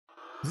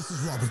This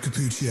is Robert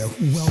Capuccio.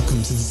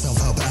 Welcome to the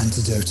Self-Help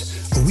Antidote,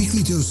 a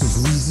weekly dose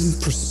of reason,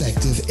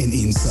 perspective, and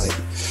insight,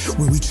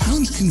 where we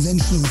challenge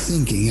conventional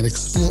thinking and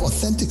explore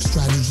authentic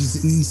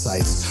strategies and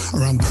insights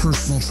around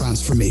personal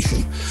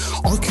transformation.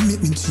 Our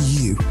commitment to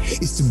you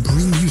is to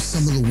bring you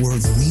some of the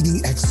world's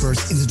leading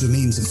experts in the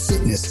domains of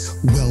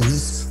fitness,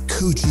 wellness,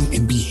 coaching,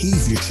 and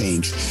behavior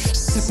change,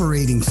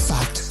 separating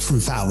fact from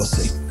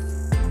fallacy.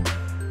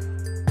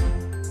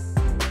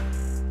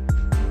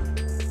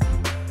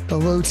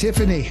 Hello,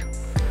 Tiffany.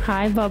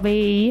 Hi,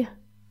 Bobby.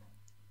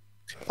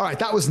 All right,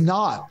 that was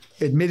not,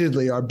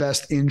 admittedly, our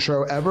best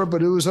intro ever,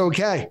 but it was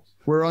okay.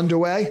 We're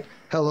underway.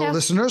 Hello,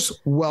 listeners.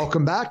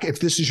 Welcome back. If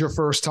this is your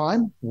first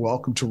time,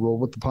 welcome to Roll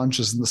with the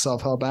Punches and the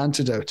Self-Help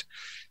Antidote.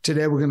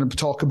 Today, we're going to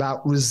talk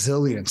about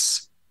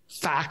resilience,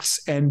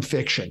 facts and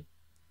fiction.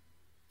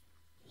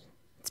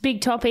 It's a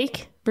big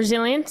topic,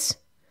 resilience.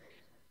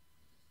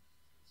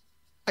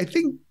 I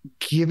think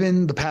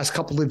given the past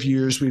couple of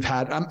years we've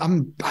had,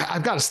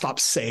 I've got to stop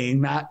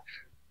saying that,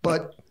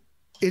 but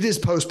it is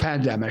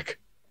post-pandemic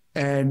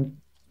and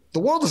the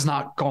world has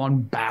not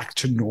gone back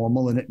to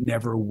normal and it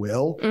never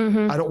will.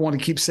 I don't want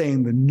to keep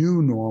saying the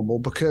new normal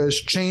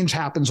because change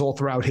happens all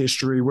throughout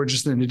history. We're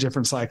just in a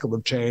different cycle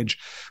of change.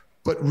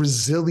 But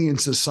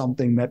resilience is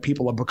something that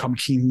people have become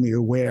keenly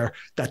aware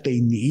that they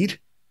need.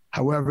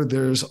 However,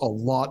 there's a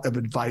lot of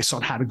advice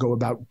on how to go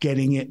about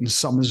getting it, and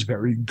some is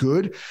very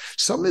good.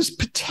 Some is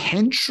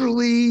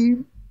potentially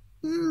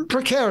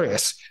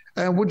precarious.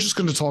 And we're just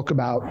going to talk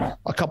about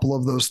a couple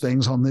of those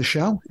things on this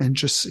show and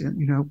just,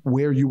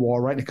 where you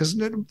are right now. Because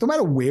no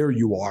matter where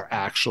you are,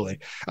 actually,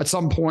 at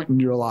some point in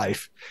your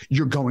life,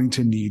 you're going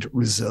to need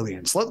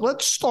resilience.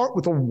 Let's start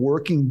with a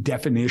working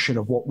definition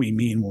of what we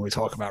mean when we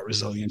talk about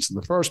resilience in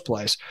the first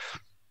place.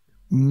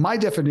 My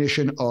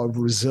definition of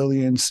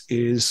resilience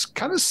is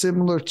kind of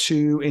similar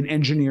to an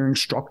engineering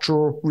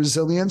structural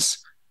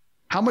resilience.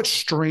 How much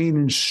strain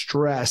and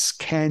stress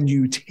can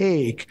you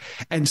take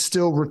and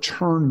still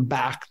return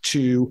back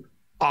to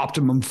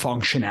optimum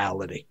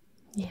functionality?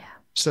 Yeah.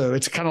 So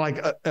it's kind of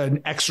like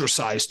an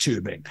exercise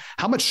tubing.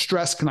 How much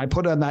stress can I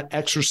put on that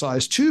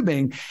exercise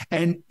tubing?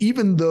 And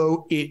even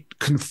though it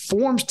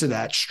conforms to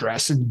that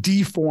stress and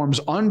deforms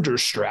under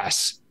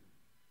stress,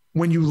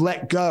 when you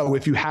let go,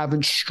 if you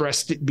haven't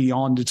stressed it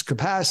beyond its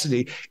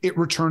capacity, it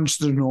returns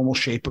to the normal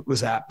shape it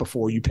was at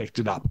before you picked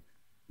it up.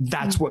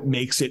 That's what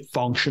makes it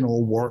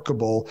functional,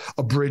 workable.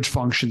 A bridge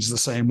functions the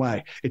same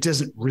way. It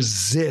doesn't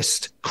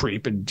resist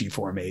creep and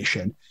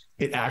deformation.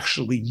 It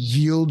actually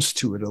yields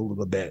to it a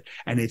little bit.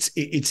 And it's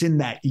in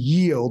that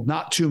yield,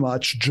 not too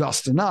much,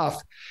 just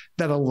enough,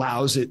 that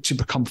allows it to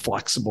become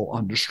flexible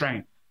under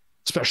strain,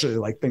 especially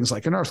like things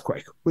like an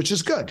earthquake, which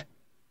is good.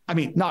 I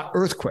mean, not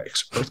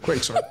earthquakes.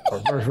 Earthquakes are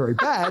very, very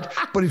bad.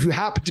 But if you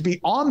happen to be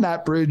on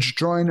that bridge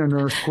during an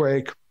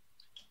earthquake,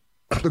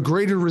 the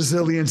greater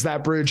resilience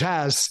that bridge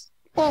has,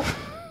 well,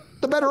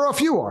 the better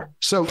off you are.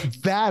 So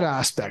that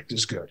aspect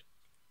is good.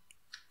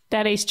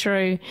 That is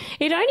true.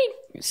 It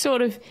only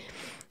sort of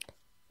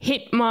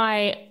hit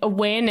my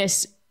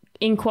awareness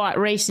in quite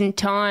recent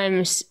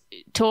times,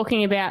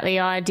 talking about the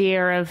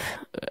idea of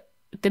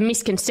the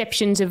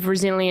misconceptions of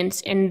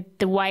resilience and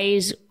the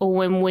ways or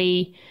when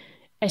we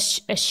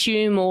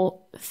assume or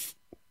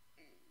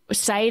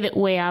say that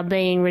we are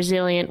being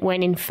resilient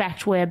when in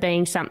fact we're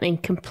being something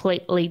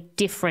completely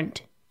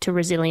different to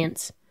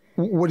resilience.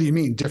 What do you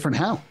mean? Different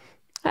how?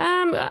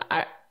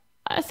 I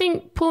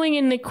think pulling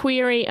in the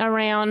query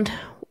around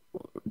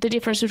the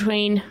difference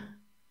between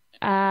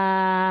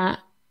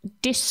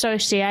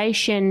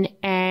dissociation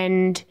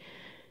and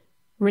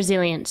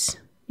resilience.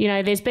 You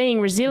know, there's being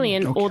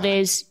resilient,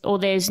 okay, or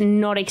there's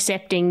not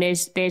accepting.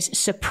 There's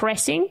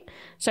suppressing.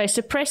 So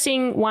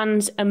suppressing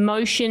one's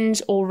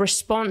emotions or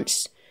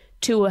response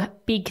to a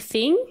big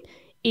thing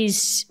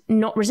is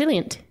not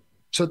resilient.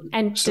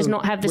 Does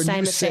not have the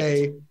same effect. When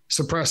you say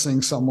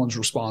suppressing someone's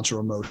response or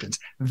emotions,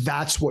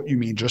 that's what you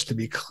mean, just to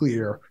be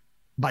clear,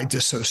 by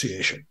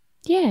dissociation.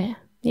 Yeah,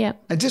 yeah.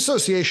 And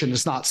dissociation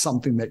is not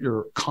something that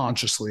you're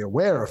consciously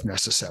aware of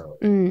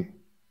necessarily.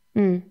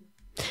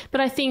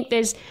 But I think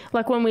there's,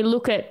 like, when we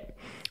look at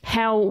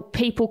how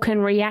people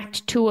can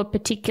react to a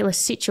particular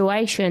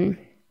situation,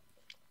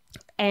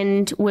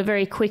 and we're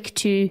very quick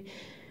to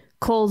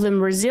call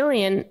them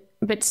resilient,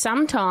 but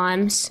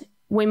sometimes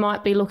we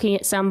might be looking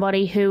at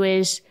somebody who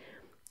is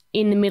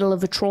in the middle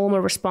of a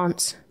trauma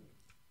response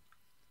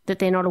that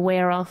they're not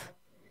aware of.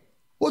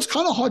 Well, it's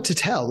kind of hard to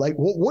tell. Like,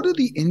 what are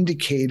the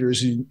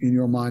indicators in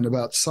your mind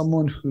about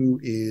someone who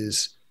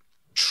is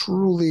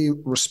truly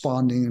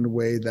responding in a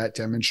way that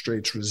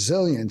demonstrates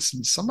resilience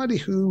and somebody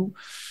who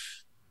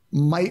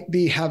might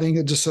be having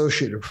a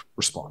dissociative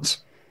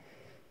response?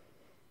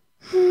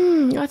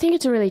 I think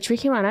it's a really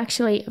tricky one,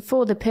 actually,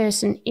 for the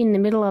person in the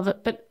middle of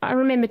it. But I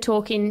remember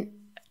talking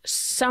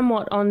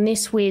somewhat on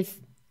this with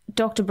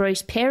Dr.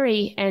 Bruce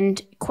Perry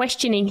and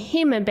questioning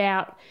him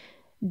about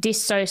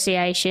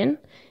dissociation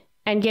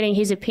and getting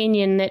his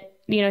opinion that,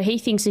 you know, he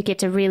thinks it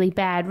gets a really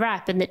bad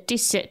rap, and that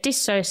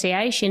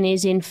dissociation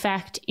is in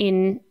fact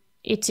it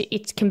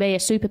can be a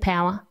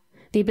superpower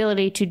the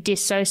ability to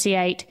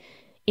dissociate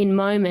in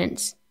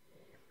moments.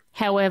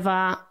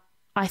 However,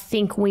 I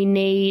think we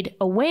need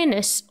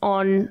awareness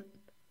on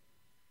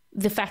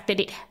the fact that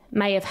it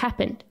may have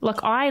happened.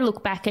 Like, I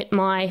look back at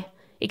my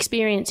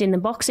experience in the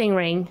boxing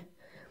ring,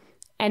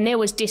 and there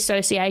was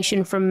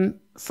dissociation from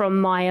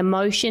my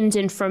emotions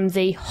and from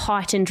the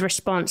heightened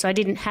response. I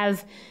didn't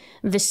have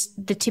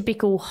the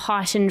typical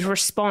heightened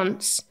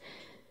response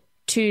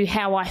to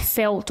how I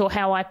felt or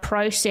how I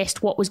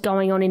processed what was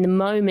going on in the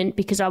moment,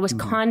 because I was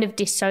kind of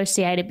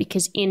dissociated,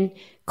 because in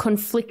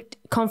conflict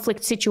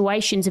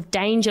situations of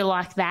danger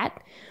like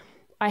that,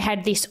 I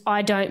had this,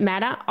 I don't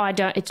matter,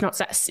 it's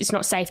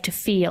not safe to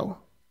feel.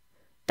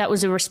 That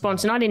was a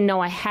response, and I didn't know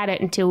I had it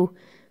until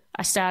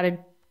I started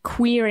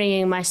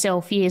querying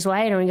myself years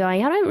later and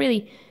going, I don't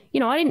really,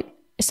 the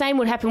same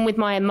would happen with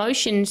my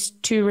emotions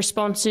to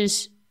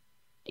responses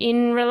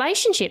in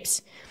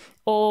relationships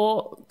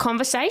or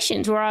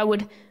conversations where I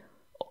would,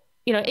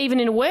 even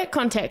in a work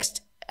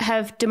context,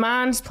 have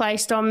demands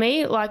placed on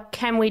me, like,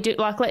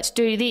 let's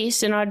do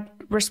this, and I'd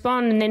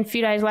respond, and then a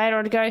few days later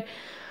I'd go,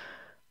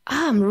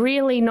 I'm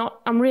really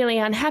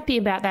unhappy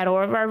about that,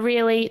 or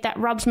that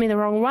rubs me the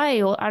wrong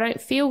way, or I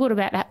don't feel good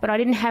about that. But I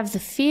didn't have the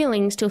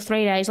feelings till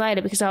 3 days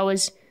later, because I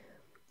was,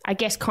 I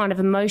guess, kind of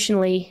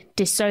emotionally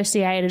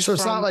dissociated. So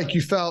it's not like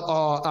you felt,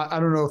 I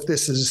don't know if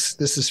this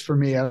is for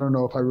me. I don't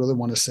know if I really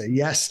want to say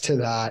yes to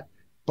that,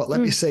 but let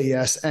me say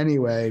yes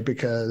anyway,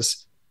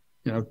 because,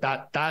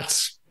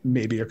 that's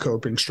maybe a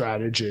coping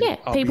strategy. Yeah,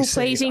 people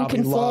pleasing,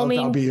 conforming.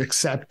 I'll be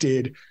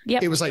accepted.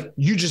 Yep. It was like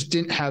you just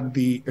didn't have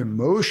the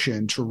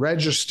emotion to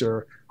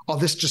register,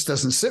 this just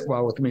doesn't sit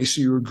well with me.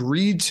 So you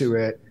agreed to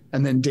it,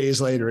 and then days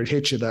later it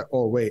hit you that,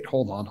 oh, wait,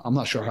 hold on, I'm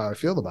not sure how I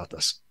feel about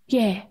this.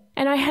 Yeah.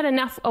 And I had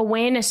enough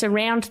awareness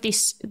around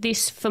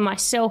this for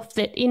myself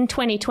that in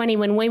 2020,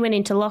 when we went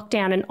into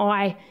lockdown, and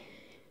I,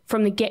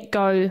 from the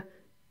get-go,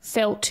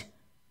 felt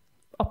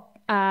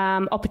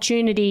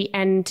opportunity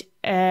and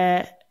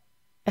a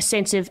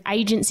sense of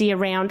agency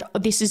around,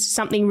 this is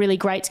something really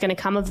great's going to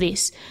come of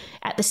this.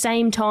 At the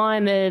same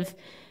time of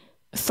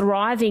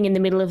thriving in the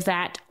middle of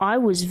that, I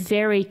was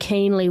very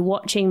keenly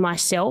watching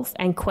myself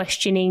and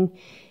questioning.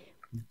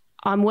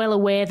 I'm well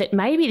aware that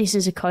maybe this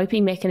is a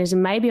coping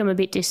mechanism. Maybe I'm a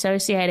bit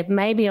dissociated.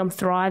 Maybe I'm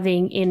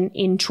thriving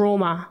in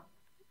trauma.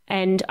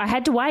 And I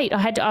had to wait.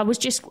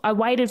 I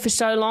waited for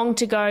so long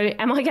to go,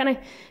 am I going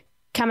to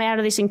come out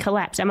of this and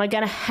collapse? Am I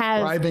going to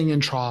have... Thriving in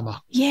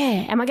trauma.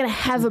 Yeah. Am I going to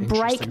have a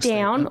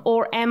breakdown,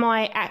 or am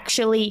I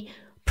actually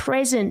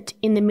present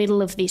in the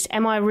middle of this?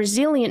 Am I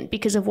resilient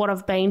because of what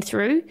I've been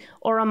through,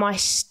 or am I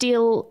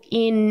still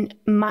in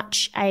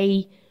much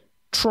a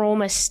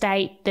trauma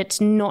state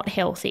that's not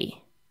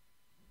healthy?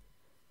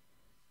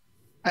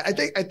 I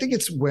think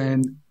it's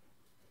when,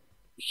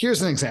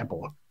 here's an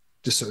example of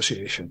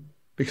dissociation,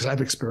 because I've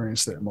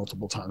experienced it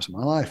multiple times in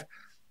my life,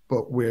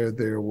 but where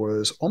there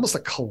was almost a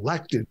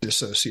collective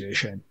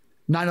dissociation.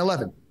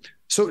 9/11.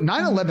 So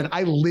 9/11,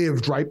 I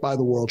lived right by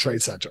the World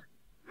Trade Center.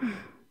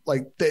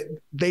 Like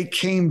they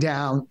came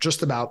down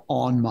just about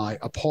on my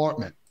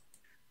apartment.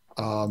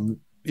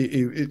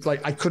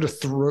 Like I could have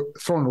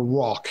thrown a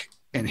rock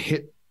and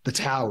hit the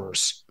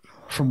towers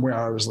from where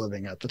I was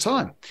living at the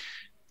time.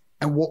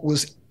 And what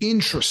was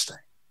interesting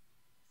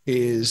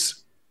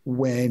is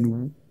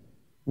when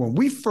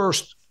we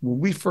first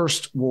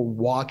were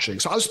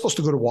watching, so I was supposed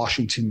to go to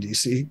Washington,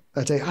 D.C.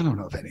 that day. I don't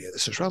know if any of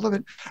this is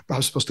relevant, but I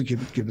was supposed to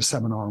give a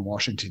seminar in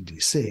Washington,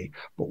 D.C.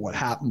 But what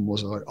happened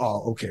was like,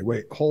 oh, okay,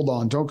 wait, hold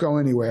on, don't go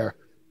anywhere.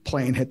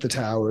 Plane hit the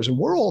towers. And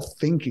we're all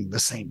thinking the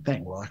same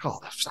thing. We're like, oh,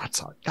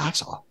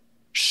 that's a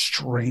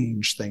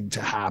strange thing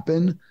to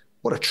happen.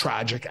 What a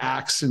tragic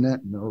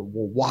accident. And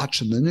we're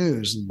watching the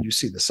news and you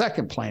see the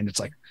second plane. It's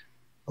like,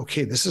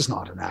 okay, this is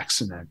not an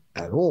accident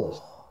at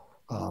all.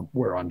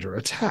 We're under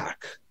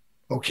attack.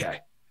 Okay.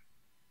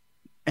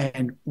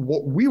 And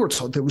what we were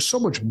told, there was so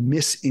much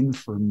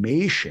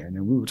misinformation,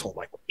 and we were told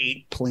like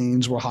 8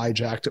 planes were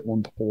hijacked at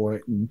one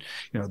point, and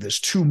there's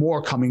 2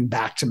 more coming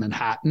back to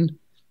Manhattan.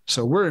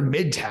 So we're in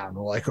Midtown.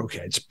 We're like,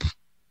 okay, it's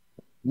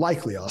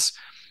likely us.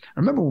 I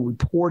remember when we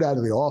poured out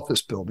of the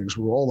office buildings,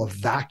 we were all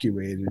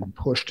evacuated and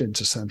pushed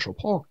into Central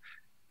Park.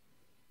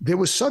 There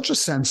was such a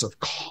sense of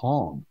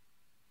calm.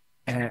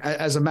 And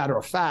as a matter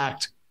of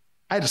fact,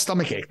 I had a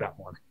stomachache that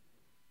morning.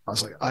 I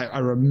was like, I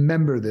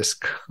remember this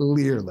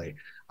clearly.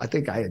 I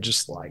think I had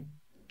just like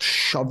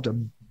shoved a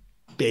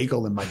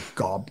bagel in my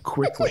gob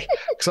quickly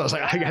because I was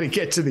like, I got to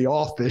get to the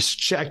office,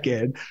 check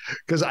in,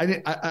 because I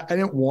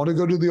didn't want to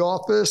go to the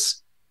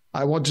office.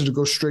 I wanted to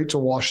go straight to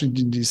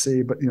Washington,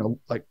 D.C., but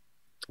like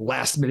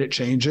last minute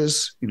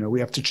changes, we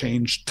have to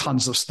change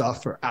tons of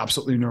stuff for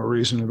absolutely no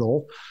reason at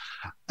all.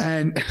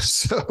 And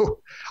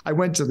so I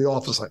went to the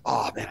office like,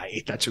 oh man, I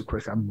ate that too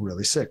quick. I'm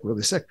really sick,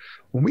 really sick.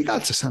 When we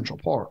got to Central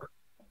Park,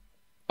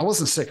 I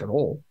wasn't sick at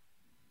all.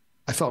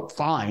 I felt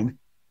fine.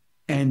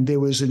 And there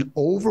was an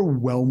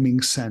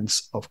overwhelming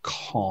sense of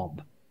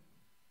calm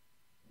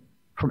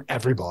from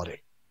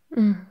everybody.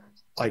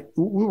 Like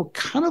we were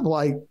kind of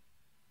like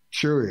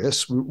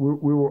curious. We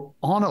were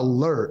on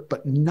alert,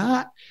 but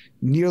not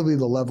nearly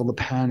the level of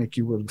panic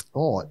you would have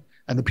thought.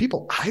 And the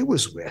people I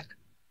was with,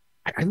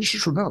 I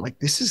just remember, like,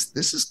 this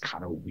is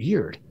kind of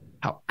weird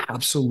how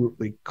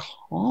absolutely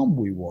calm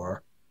we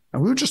were.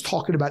 And we were just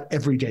talking about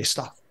everyday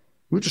stuff.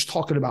 We were just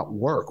talking about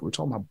work. We were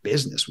talking about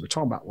business. We were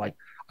talking about, like,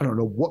 I don't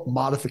know what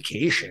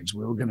modifications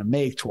we were going to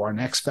make to our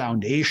next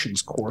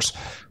foundations course,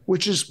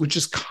 which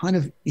is kind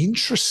of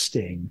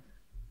interesting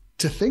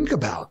to think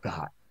about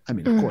that. I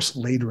mean, of course,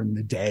 later in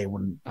the day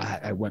when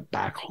I went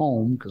back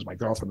home, because my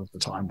girlfriend at the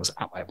time was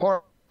at my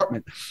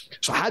apartment,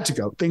 so I had to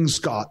go, things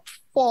got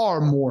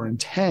far more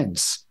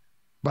intense.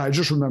 But I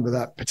just remember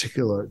that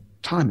particular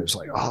time. It was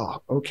like,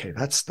 oh, okay,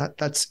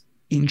 that's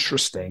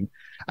interesting.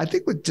 I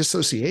think with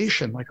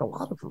dissociation, like, a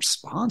lot of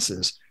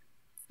responses,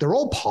 they're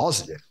all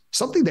positive.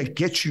 Something that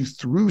gets you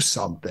through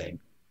something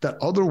that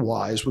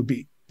otherwise would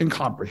be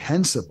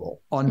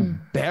incomprehensible,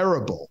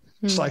 unbearable,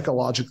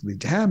 psychologically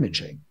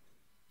damaging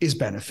is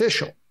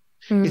beneficial.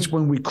 It's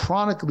when we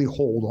chronically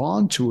hold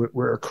on to it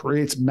where it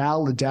creates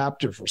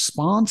maladaptive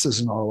responses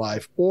in our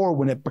life, or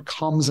when it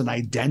becomes an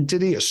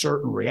identity, a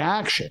certain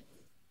reaction.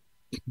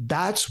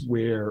 That's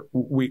where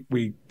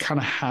we kind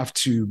of have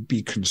to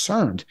be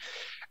concerned.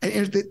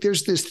 And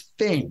there's this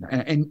thing,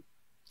 and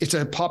it's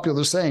a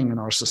popular saying in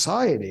our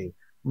society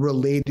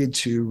related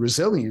to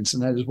resilience,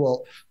 and that is,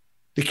 well,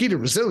 the key to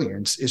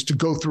resilience is to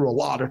go through a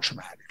lot of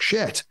traumatic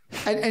shit.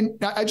 And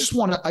I just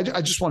want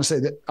to say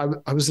that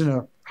I was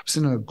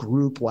in a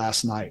group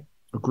last night,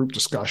 a group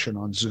discussion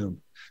on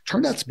Zoom.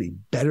 Turned out to be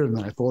better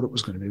than I thought it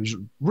was going to be. It was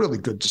a really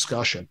good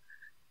discussion.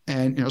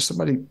 And,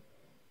 somebody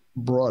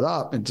brought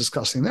up in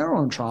discussing their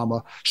own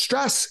trauma,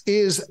 stress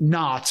is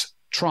not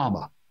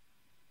trauma.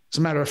 As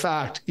a matter of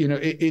fact,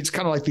 it's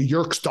kind of like the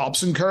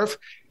Yerkes-Dobson curve.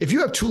 If you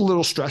have too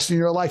little stress in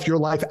your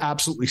life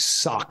absolutely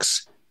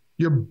sucks.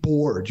 You're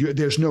bored.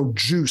 There's no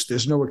juice.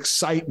 There's no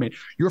excitement.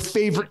 Your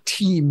favorite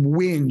team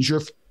wins.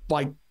 Your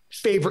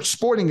favorite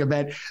sporting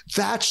event.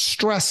 That's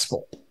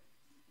stressful.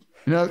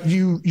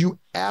 You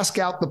ask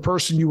out the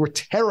person you were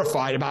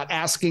terrified about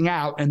asking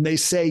out, and they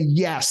say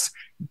yes.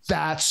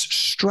 That's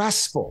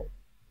stressful.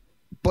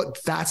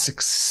 But that's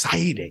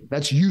exciting.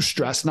 That's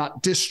eustress,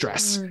 not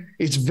distress.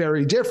 It's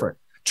very different.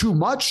 Too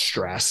much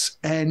stress,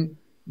 and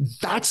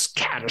that's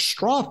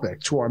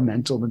catastrophic to our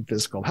mental and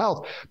physical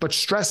health. But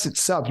stress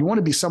itself, you want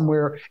to be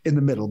somewhere in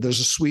the middle.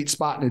 There's a sweet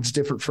spot, and it's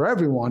different for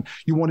everyone.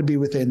 You want to be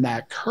within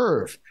that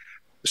curve.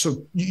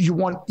 So you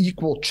want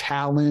equal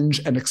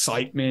challenge and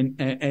excitement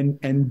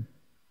and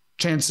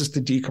chances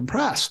to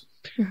decompress.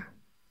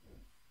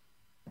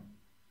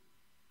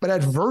 But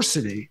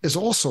adversity is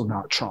also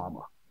not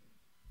trauma.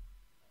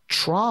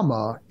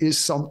 Trauma is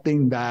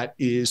something that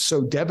is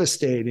so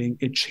devastating,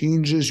 it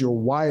changes your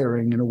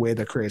wiring in a way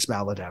that creates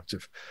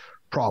maladaptive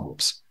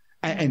problems.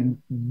 And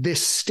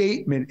this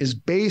statement is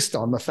based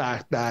on the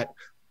fact that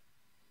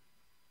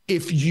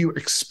if you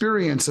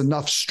experience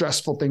enough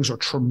stressful things or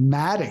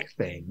traumatic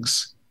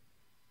things,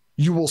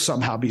 you will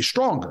somehow be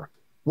stronger.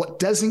 What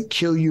doesn't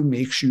kill you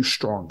makes you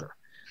stronger.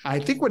 I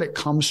think when it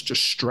comes to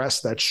stress,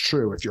 that's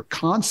true. If you're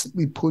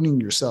constantly putting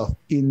yourself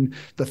in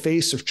the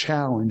face of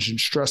challenge and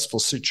stressful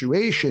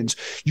situations,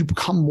 you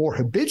become more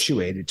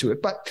habituated to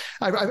it. But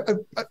I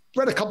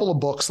read a couple of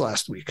books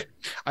last week.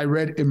 I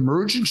read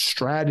Emergent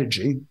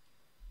Strategy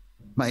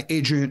by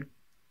Adrian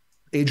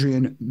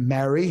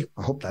Mary,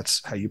 I hope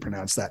that's how you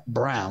pronounce that,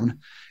 Brown.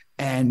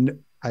 And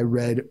I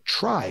read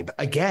Tribe,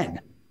 again,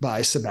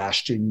 by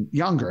Sebastian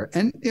Junger.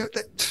 And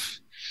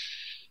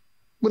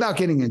without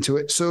getting into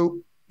it, so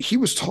he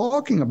was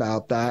talking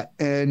about that,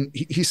 and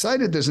he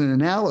cited there's an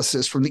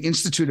analysis from the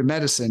Institute of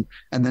Medicine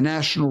and the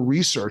National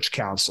Research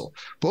Council,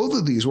 both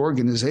of these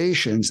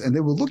organizations, and they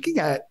were looking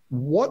at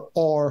what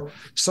are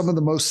some of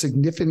the most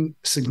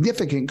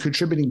significant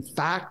contributing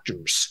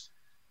factors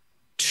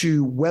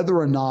to whether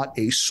or not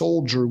a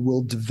soldier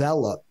will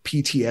develop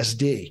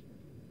PTSD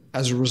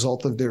as a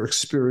result of their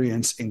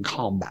experience in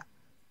combat.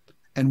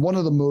 And one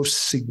of the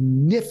most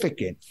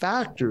significant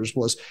factors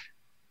was,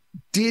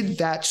 did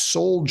that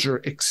soldier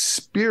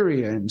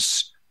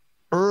experience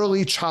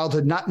early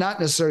childhood, not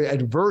necessarily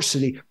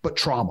adversity, but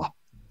trauma?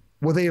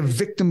 Were they a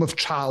victim of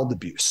child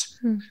abuse?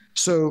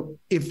 So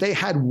if they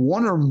had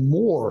one or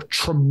more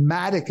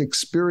traumatic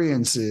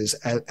experiences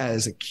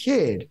as a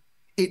kid,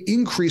 it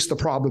increased the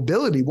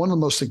probability, one of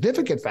the most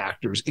significant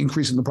factors,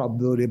 increasing the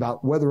probability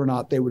about whether or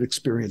not they would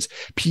experience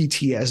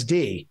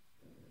PTSD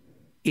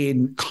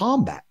in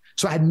combat.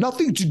 So it had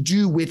nothing to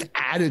do with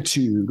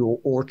attitude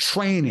or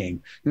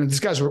training. These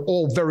guys were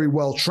all very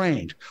well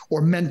trained,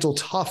 or mental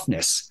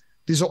toughness.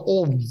 These are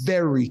all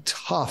very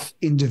tough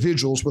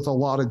individuals with a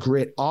lot of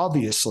grit,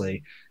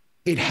 obviously.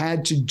 It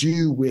had to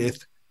do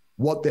with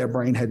what their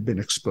brain had been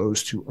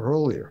exposed to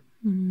earlier.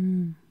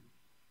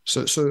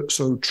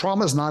 So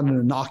trauma is not an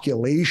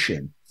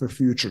inoculation for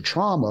future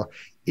trauma.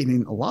 It,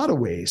 in a lot of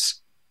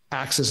ways,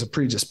 acts as a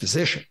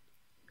predisposition.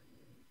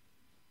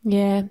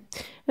 Yeah.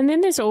 And then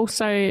there's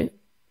also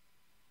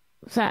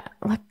that,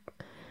 like,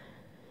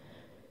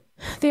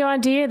 the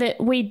idea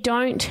that we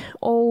don't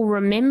all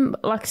remember,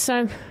 like,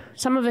 so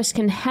some of us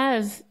can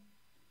have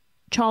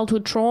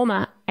childhood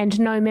trauma and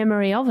no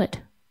memory of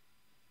it.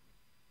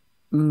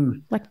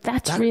 Like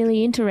that's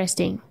really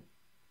interesting.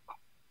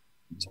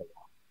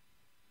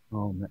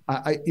 Oh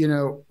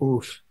man,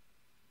 oof,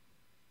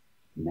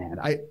 man,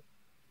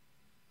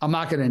 I'm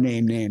not going to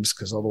name names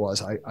because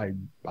otherwise I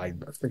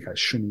think I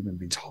shouldn't even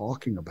be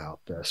talking about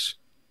this.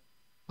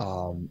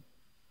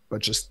 But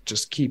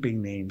just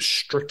keeping names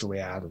strictly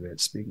out of it,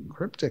 speaking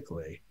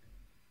cryptically,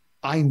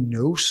 I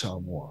know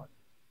someone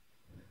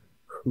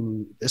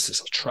who, this is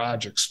a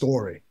tragic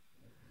story,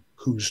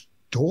 whose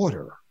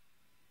daughter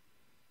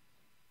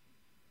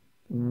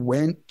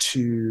went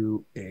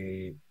to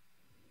a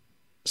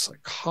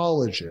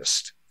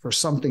psychologist for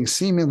something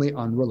seemingly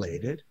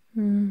unrelated.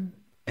 And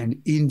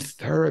in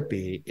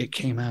therapy, it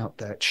came out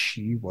that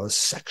she was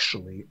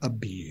sexually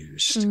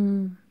abused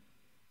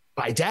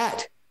by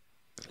dad.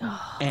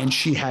 And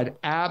she had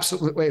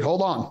wait,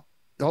 hold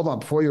on,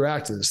 before you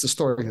react to this, the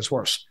story gets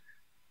worse.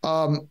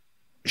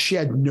 She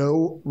had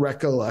no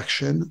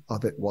recollection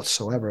of it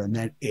whatsoever. And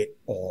then it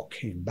all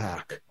came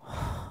back.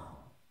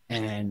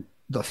 And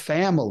the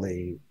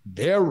family,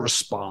 their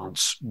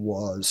response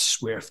was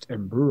swift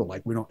and brutal.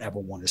 Like, we don't ever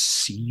want to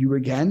see you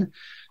again.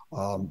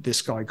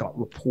 This guy got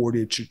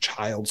reported to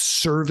child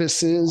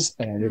services,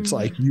 and it's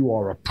like, you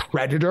are a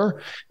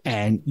predator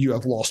and you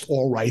have lost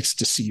all rights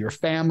to see your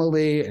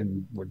family,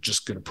 and we're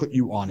just going to put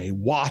you on a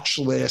watch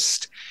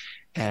list.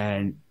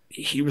 And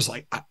he was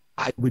like,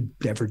 I would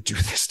never do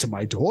this to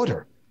my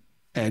daughter.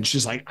 And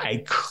she's like,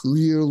 I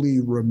clearly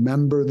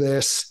remember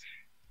this.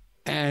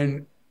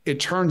 And it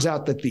turns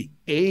out that the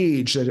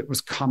age that it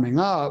was coming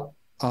up,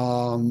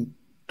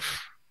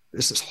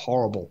 this is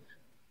horrible,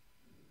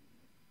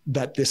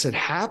 that this had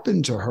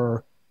happened to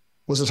her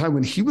was a time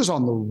when he was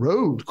on the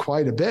road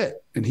quite a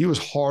bit and he was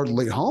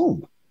hardly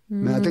home.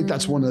 And I think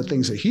that's one of the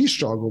things that he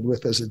struggled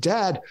with as a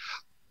dad.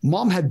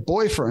 Mom had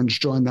boyfriends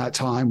during that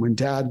time when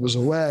dad was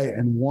away,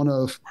 and one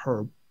of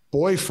her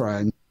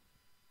boyfriends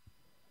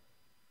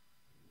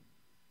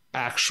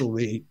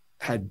actually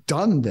had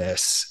done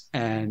this,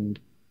 and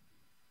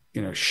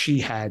she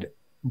had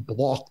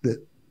blocked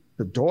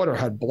the daughter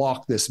had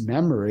blocked this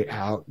memory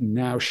out, and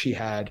now she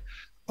had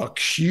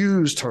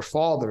accused her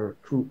father,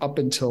 who up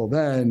until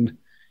then,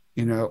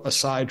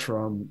 aside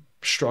from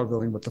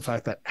struggling with the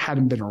fact that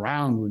hadn't been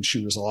around when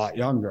she was a lot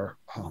younger.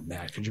 Oh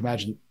man, could you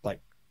imagine like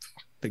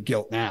the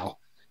guilt now?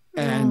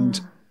 And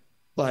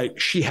like,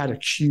 she had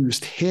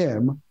accused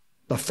him.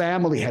 The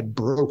family had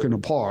broken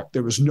apart.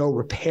 There was no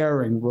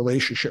repairing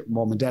relationship with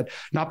mom and dad,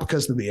 not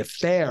because of the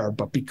affair,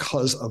 but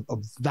because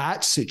of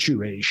that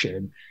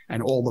situation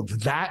and all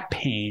of that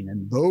pain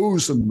and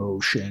those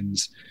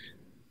emotions.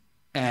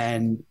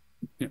 And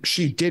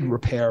she did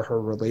repair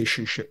her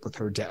relationship with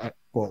her dad.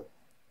 Well,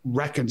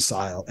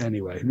 reconcile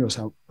anyway. Who knows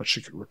how much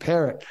she could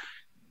repair it.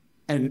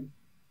 And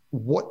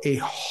what a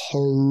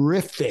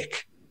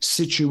horrific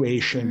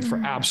situation for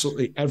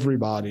absolutely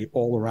everybody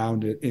all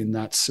around it in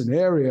that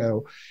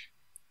scenario.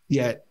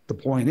 Yet the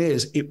point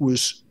is, it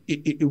was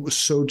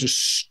so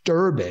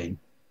disturbing.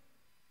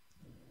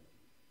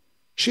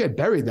 She had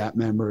buried that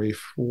memory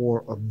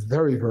for a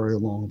very, very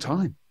long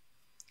time.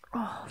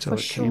 Oh, so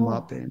it came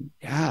up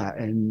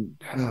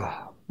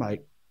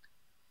like,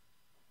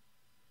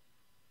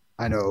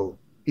 I know,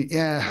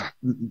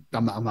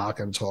 I'm not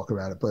going to talk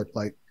about it, but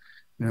like,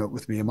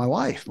 with me and my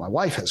wife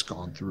has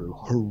gone through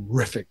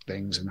horrific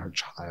things in her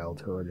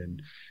childhood.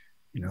 And,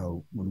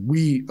 when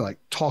we like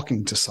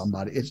talking to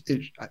somebody, it's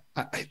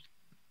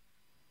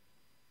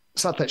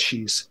not that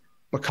she's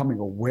becoming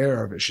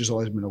aware of it. She's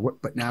always been aware,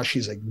 but now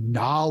she's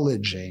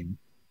acknowledging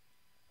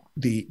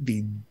the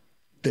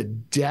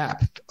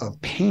depth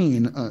of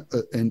pain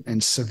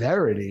and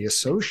severity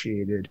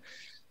associated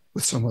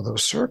with some of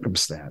those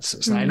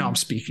circumstances. And I know I'm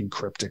speaking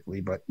cryptically,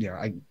 but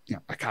I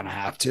kind of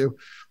have to.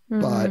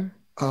 But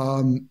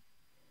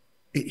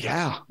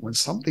when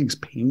something's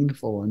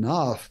painful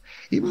enough,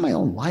 even my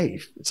own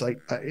life, it's like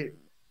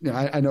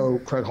I know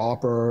Craig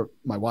Harper,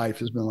 my wife,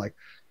 has been like,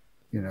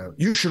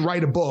 you should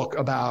write a book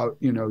about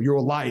your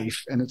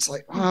life, and it's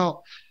like,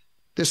 well,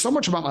 there's so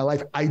much about my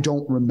life I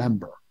don't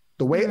remember.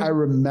 The way I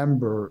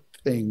remember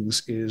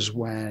things is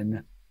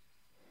when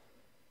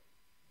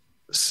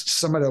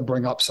somebody will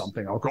bring up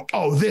something. I'll go,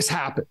 oh, this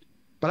happened.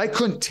 But I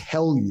couldn't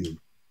tell you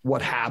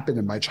what happened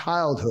in my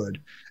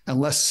childhood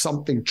unless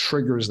something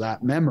triggers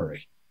that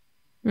memory.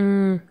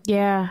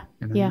 Yeah.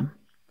 Yeah.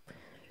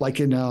 Like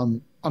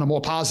on a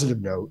more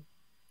positive note,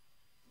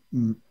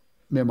 me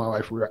and my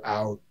wife, we were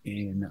out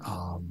in,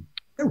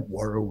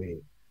 where were we?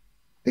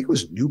 I think it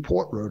was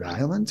Newport, Rhode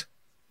Island.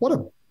 What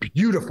a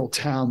beautiful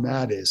town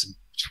that is.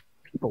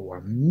 People were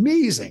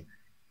amazing.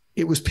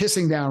 It was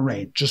pissing down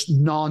rain, just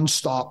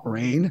nonstop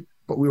rain,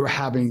 but we were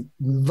having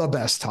the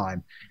best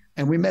time.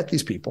 And we met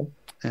these people,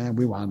 and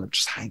we wound up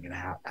just hanging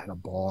out at a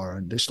bar,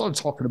 and they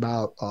started talking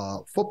about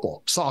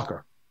football,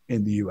 soccer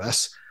in the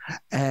US.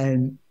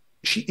 And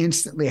she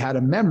instantly had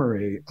a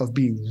memory of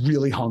being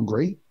really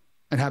hungry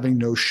and having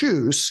no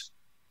shoes,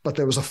 but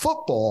there was a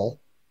football.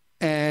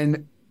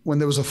 And when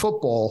there was a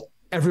football,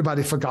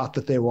 everybody forgot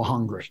that they were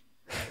hungry.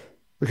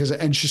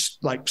 and she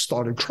like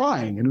started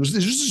crying, and it was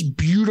just this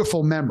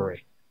beautiful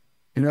memory,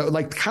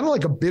 like kind of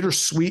like a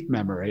bittersweet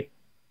memory.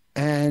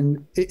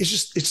 And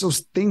it's those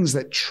things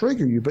that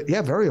trigger you. But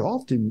yeah, very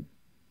often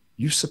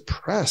you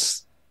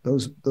suppress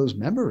those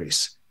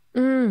memories.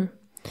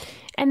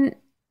 And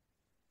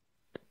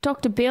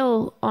Dr.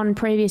 Bill, on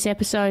previous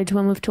episodes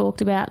when we've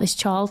talked about this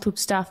childhood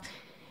stuff,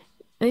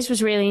 and this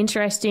was really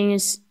interesting,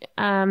 is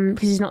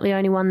because he's not the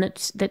only one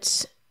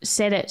that's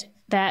said it,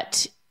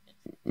 that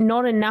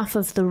not enough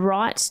of the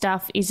right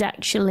stuff is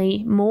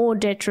actually more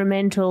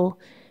detrimental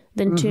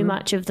than too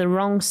much of the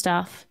wrong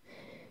stuff.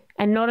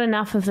 And not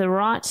enough of the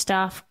right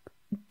stuff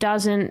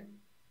doesn't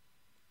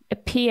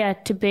appear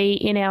to be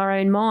in our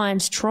own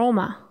minds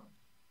trauma.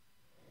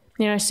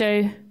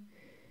 So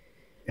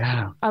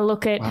yeah, I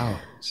look at,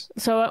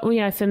 so,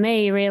 for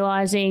me,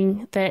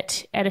 realizing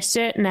that at a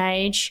certain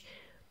age,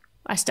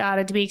 I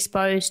started to be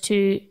exposed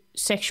to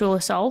sexual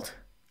assault.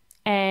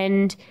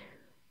 And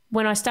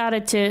when I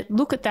started to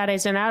look at that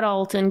as an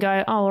adult and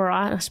go, oh, all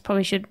right, I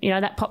probably should,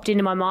 that popped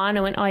into my mind.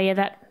 I went, oh, yeah,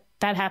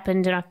 that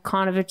happened. And I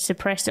kind of had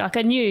suppressed it. Like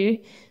I knew,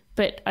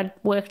 but I'd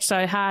worked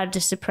so hard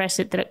to suppress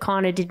it that it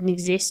kind of didn't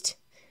exist.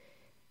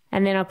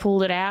 And then I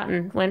pulled it out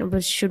and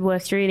went, should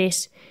work through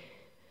this.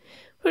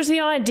 It was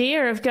the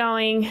idea of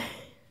going,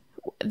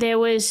 there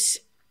was,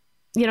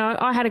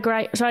 I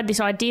had this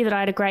idea that I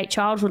had a great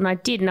childhood, and I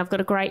did, and I've got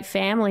a great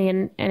family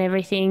and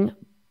everything.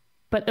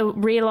 But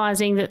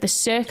realizing that the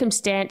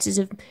circumstances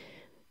of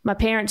my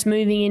parents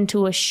moving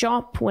into a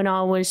shop when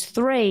I was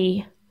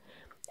 3,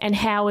 and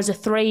how as a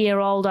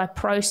 3-year-old I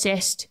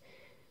processed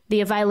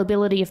the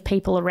availability of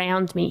people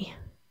around me,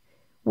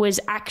 was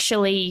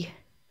actually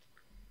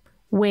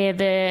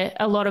where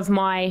a lot of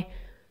my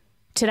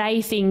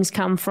today things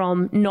come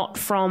from, not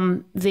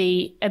from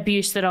the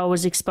abuse that I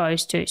was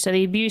exposed to. So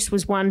the abuse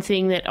was one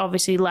thing that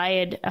obviously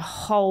layered a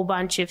whole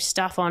bunch of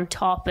stuff on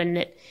top, and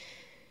it,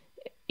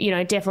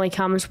 definitely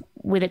comes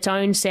with its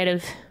own set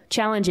of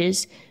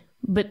challenges.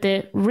 But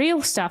the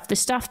real stuff, the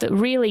stuff that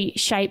really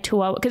shaped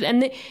who I was,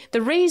 and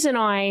the reason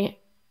I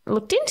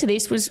looked into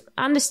this was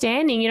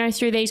understanding,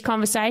 through these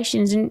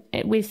conversations and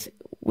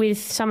with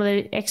some of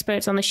the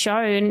experts on the show,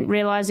 and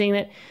realizing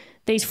that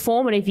these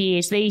formative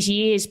years, these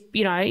years,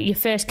 your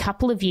first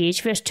couple of years,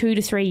 your first 2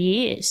 to 3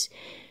 years.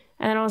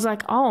 And then I was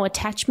like, oh,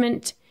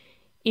 attachment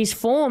is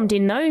formed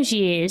in those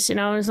years. And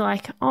I was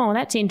like, oh,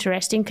 that's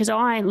interesting, because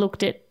I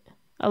looked at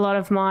a lot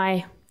of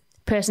my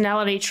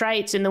personality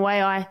traits and the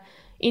way I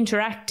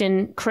interact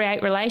and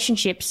create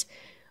relationships.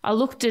 I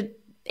looked at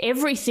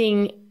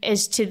everything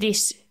as to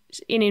this,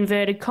 in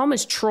inverted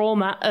commas,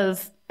 trauma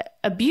of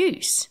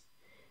abuse.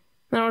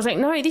 And I was like,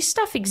 no, this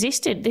stuff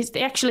existed.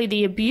 Actually,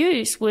 the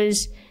abuse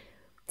was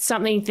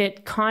something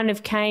that kind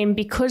of came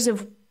because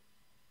of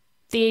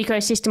the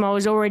ecosystem I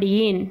was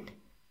already in.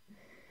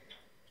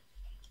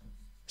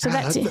 So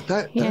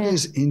that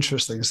is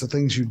interesting. It's the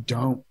things you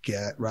don't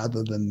get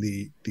rather than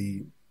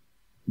the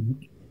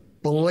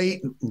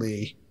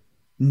blatantly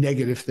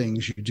negative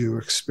things you do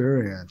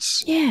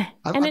experience. Yeah.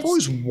 I've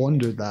always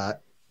wondered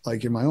that,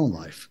 like in my own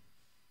life.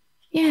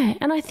 Yeah.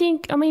 And I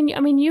think, I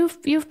mean,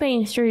 you've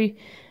been through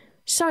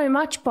so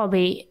much,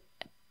 Bobby,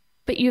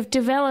 but you've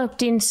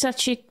developed in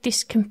such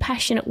this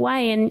compassionate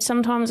way. And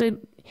sometimes I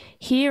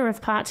hear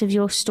of parts of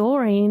your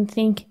story and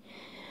think,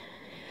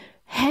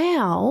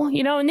 how?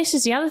 And this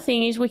is the other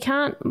thing, is we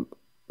can't,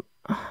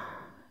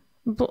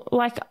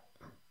 like,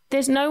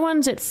 there's no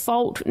one's at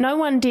fault. No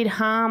one did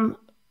harm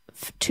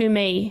to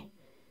me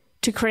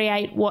to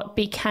create what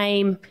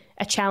became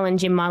a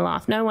challenge in my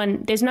life.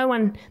 There's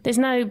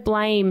no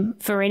blame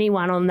for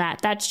anyone on that.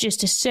 That's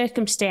just a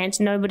circumstance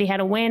nobody had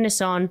awareness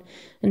on,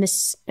 and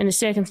the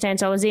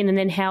circumstance I was in, and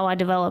then how I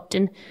developed.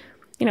 And,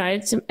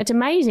 it's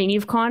amazing.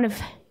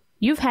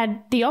 You've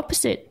had the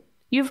opposite.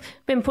 You've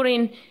been put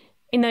in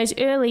those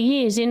early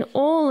years in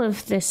all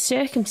of the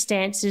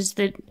circumstances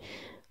that,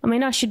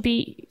 I should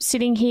be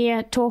sitting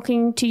here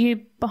talking to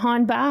you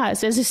behind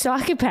bars as a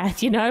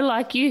psychopath,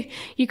 like you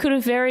could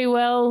have very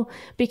well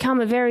become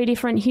a very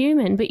different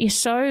human, but you're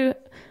so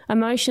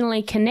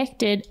emotionally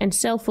connected and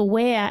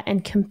self-aware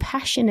and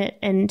compassionate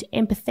and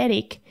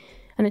empathetic,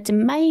 and it's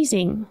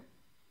amazing.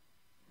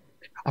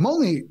 I'm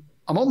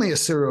only a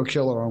serial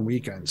killer on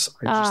weekends.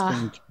 I just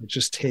think it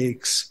just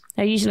takes.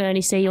 I usually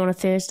only see you on a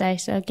Thursday,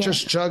 so again.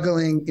 Just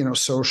juggling,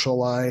 social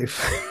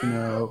life,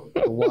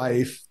 the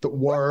wife, the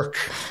work,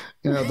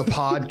 the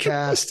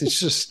podcast. It's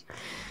just,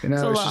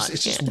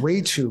 it's just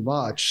way too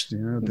much.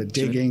 The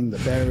digging, the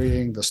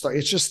burying, the stuff.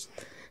 It's just,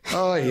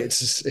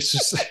 it's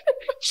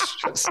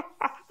just.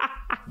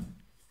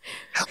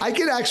 I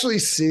can actually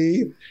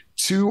see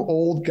 2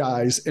 old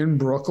guys in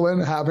Brooklyn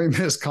having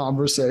this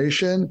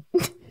conversation,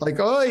 like,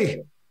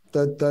 "Oi,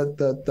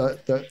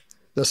 the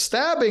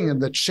stabbing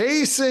and the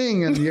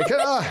chasing, and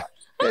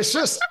it's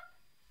just,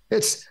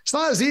 it's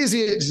not as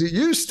easy as it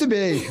used to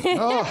be.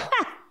 Oh,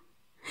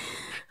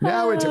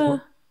 now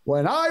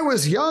when I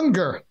was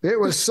younger, it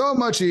was so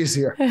much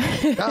easier."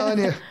 Telling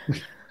you.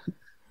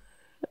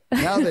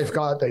 Now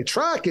they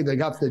track it. They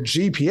got the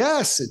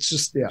GPS. It's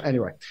just, yeah.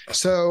 Anyway,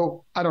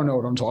 so I don't know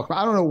what I'm talking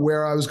about. I don't know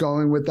where I was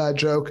going with that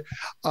joke.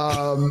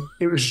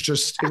 It was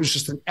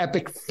just an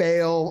epic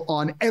fail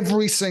on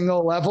every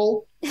single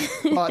level.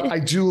 But I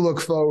do look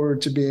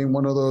forward to being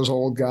one of those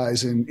old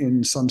guys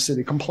in some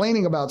city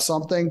complaining about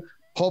something.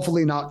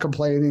 Hopefully not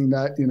complaining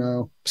that,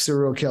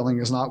 serial killing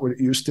is not what it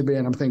used to be.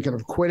 And I'm thinking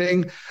of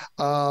quitting.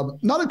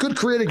 Not a good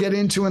career to get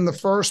into in the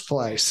first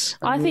place.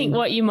 I think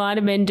what you might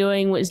have been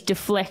doing was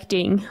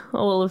deflecting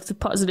all of the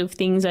positive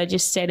things I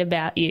just said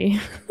about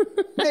you.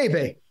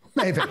 Maybe.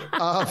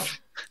 I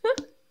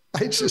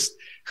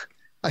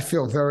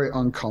feel very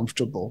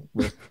uncomfortable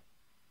with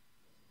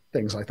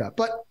things like that.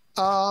 But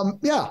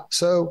yeah,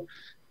 so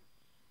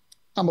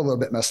I'm a little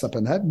bit messed up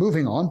in that.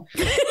 Moving on.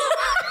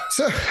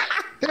 So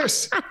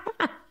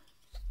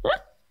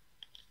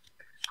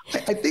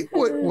I think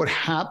what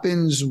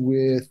happens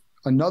with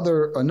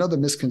another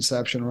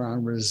misconception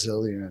around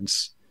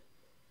resilience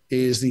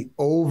is the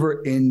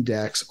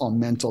over-index on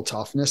mental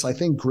toughness. I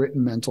think grit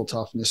and mental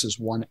toughness is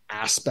one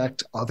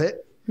aspect of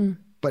it,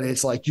 but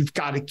it's like you've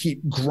got to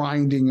keep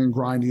grinding and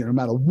grinding no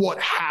matter what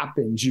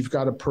happens. You've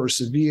got to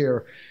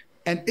persevere.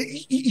 And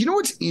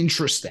what's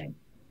interesting?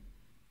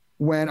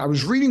 When I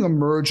was reading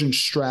Emergent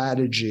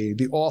Strategy,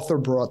 the author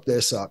brought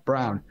this up,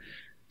 Brown.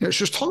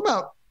 She was talking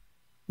about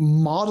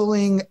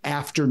modeling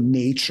after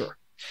nature.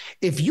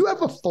 If you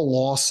have a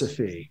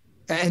philosophy,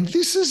 and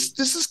this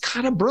is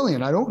kind of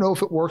brilliant. I don't know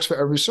if it works for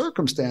every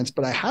circumstance,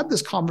 but I had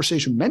this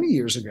conversation many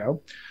years ago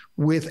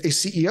with a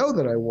CEO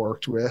that I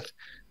worked with.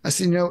 I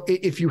said,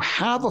 if you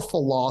have a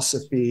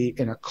philosophy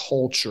in a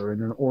culture,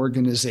 in an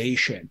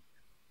organization,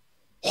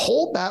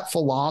 hold that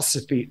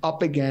philosophy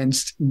up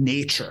against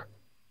nature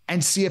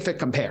and see if it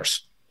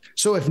compares.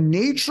 So if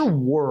nature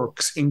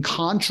works in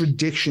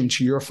contradiction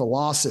to your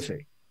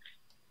philosophy,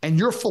 and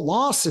your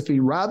philosophy,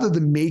 rather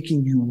than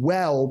making you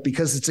well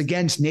because it's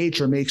against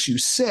nature, makes you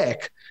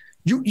sick,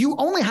 you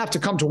only have to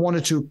come to one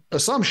or two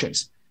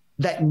assumptions: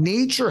 that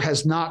nature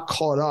has not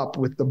caught up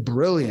with the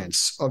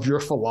brilliance of your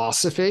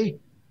philosophy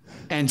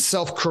and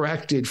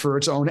self-corrected for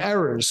its own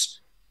errors,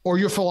 or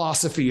your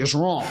philosophy is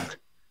wrong.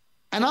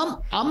 And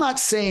I'm not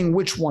saying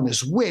which one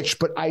is which,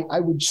 but I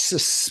would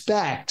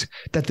suspect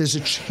that there's a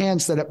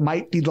chance that it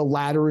might be the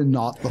latter and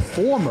not the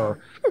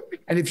former.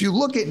 And if you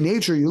look at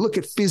nature, you look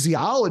at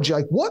physiology,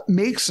 like what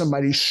makes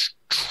somebody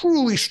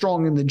truly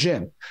strong in the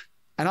gym?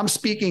 And I'm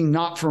speaking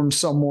not from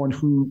someone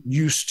who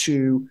used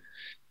to,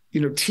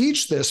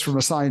 teach this from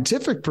a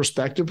scientific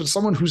perspective, but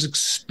someone who's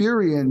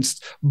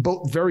experienced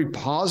both very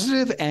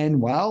positive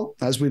and, well,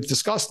 as we've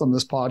discussed on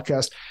this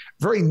podcast,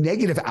 very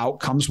negative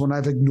outcomes when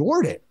I've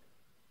ignored it.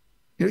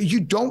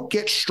 You don't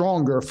get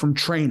stronger from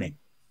training.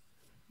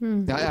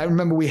 I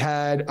remember we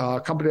had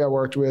a company I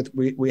worked with,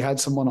 we had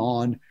someone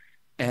on,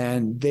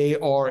 and they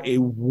are a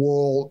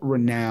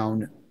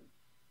world-renowned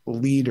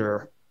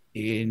leader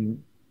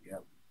in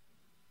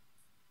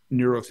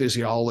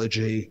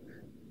neurophysiology,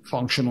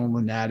 functional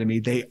anatomy.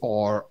 They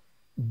are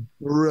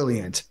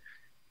brilliant.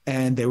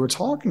 And they were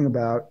talking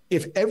about,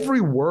 if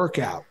every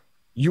workout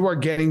you are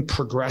getting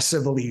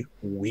progressively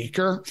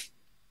weaker,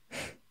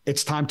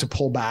 it's time to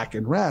pull back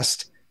and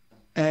rest.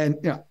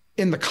 And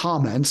in the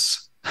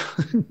comments,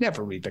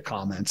 never read the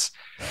comments,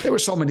 there were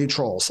so many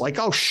trolls like,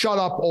 "Oh, shut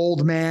up,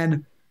 old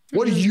man.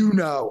 What do you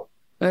know?"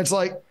 And it's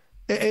like,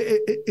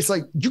 it's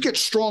like you get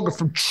stronger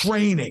from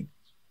training,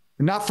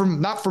 not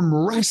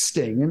from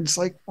resting. And it's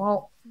like,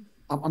 well,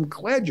 I'm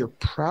glad you're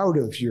proud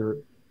of your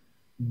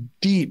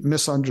deep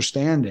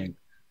misunderstanding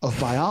of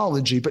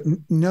biology, but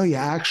no, you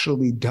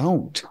actually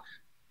don't.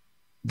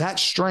 That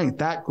strength,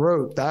 that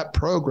growth, that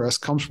progress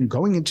comes from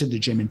going into the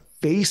gym and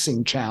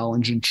facing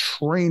challenge and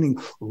training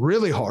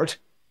really hard,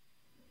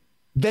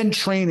 then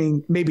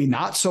training maybe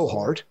not so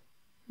hard,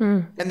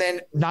 and then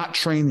not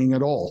training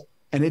at all.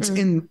 And it's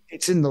in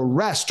the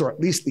rest, or at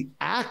least the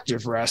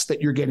active rest,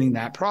 that you're getting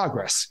that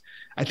progress.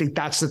 I think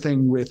that's the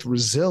thing with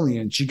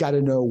resilience. You got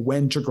to know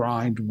when to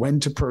grind, when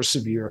to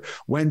persevere,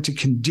 when to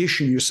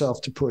condition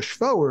yourself to push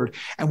forward,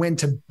 and when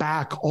to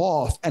back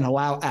off and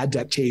allow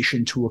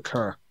adaptation to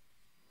occur.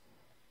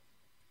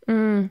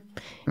 It's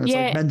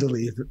like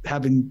Mendeleev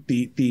having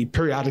the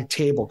periodic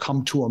table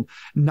come to him,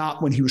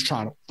 not when he was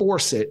trying to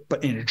force it,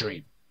 but in a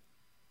dream,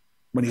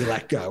 when he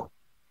let go.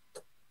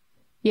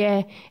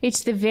 Yeah,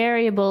 it's the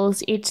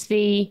variables. It's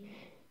the,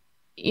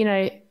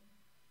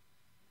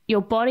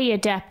 your body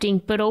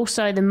adapting, but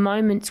also the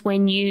moments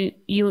when you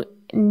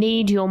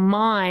need your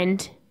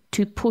mind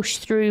to push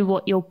through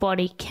what your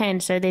body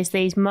can. So there's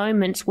these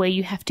moments where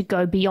you have to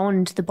go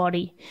beyond the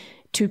body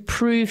to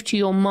prove to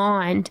your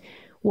mind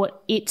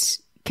what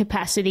its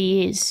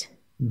capacity is.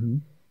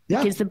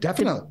 Yeah, because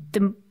definitely.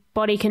 The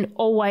body can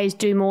always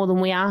do more than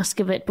we ask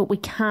of it, but we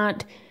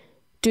can't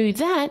do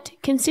that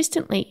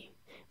consistently.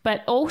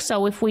 But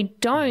also, if we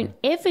don't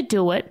ever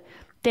do it,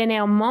 then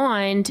our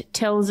mind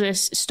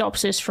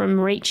stops us from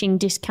reaching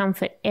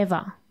discomfort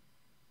ever.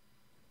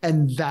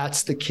 And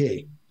that's the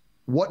key.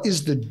 What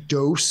is the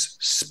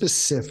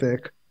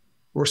dose-specific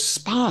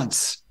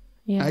response?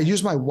 Yeah. I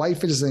use my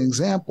wife as an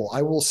example.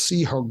 I will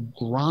see her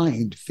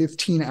grind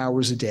 15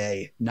 hours a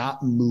day,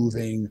 not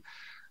moving,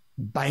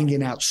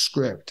 banging out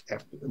script,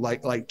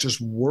 like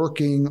just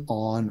working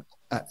on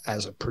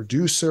as a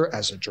producer,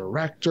 as a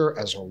director,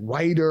 as a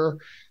writer,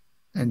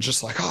 and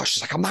just like, oh,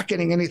 she's like, I'm not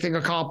getting anything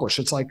accomplished.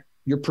 It's like,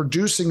 you're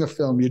producing a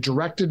film, you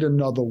directed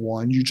another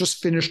one, you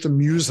just finished a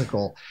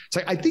musical. It's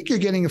like, I think you're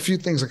getting a few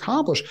things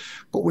accomplished,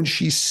 but when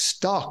she's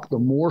stuck, the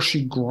more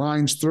she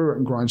grinds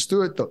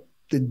through it,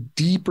 the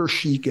deeper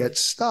she gets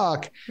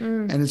stuck.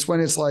 And it's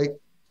when it's like,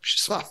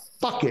 she's like,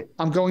 fuck it,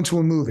 I'm going to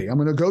a movie. I'm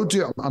going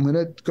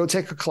to go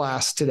take a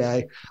class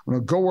today. I'm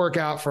going to go work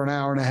out for an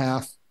hour and a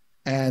half.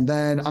 And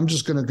then I'm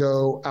just going to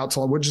go out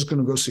we're just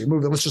going to go see a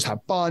movie. Let's just have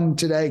fun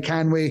today.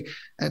 Can we?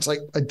 And it's like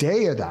a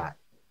day of that.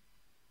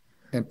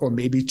 Or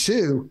maybe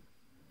two.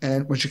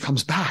 And when she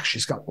comes back,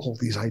 she's got all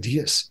these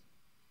ideas.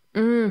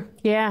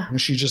 Yeah.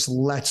 And she just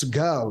lets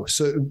go.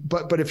 So,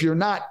 but if you're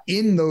not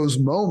in those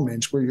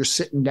moments where you're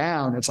sitting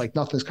down, it's like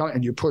nothing's coming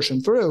and you're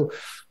pushing through.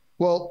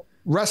 Well,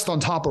 rest on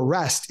top of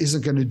rest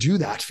isn't going to do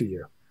that for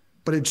you,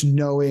 but it's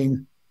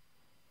knowing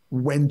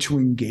when to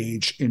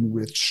engage in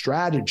with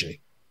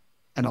strategy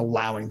and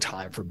allowing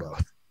time for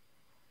both.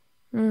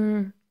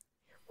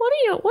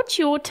 What's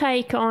your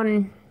take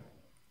on,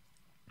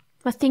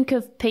 I think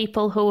of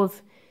people who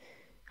have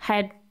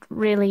had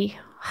really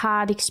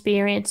hard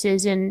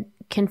experiences and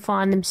can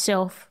find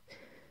themselves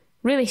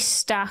really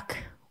stuck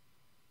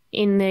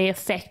in the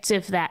effects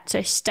of that.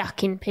 So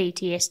stuck in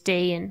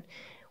PTSD and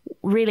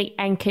really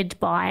anchored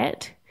by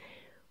it.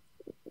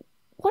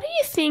 What do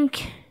you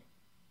think?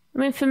 I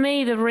mean, for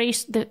me,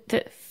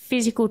 the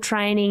physical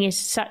training is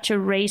such a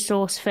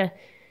resource for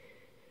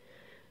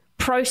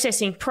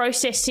processing,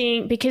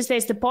 because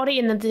there's the body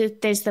and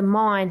there's the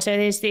mind. So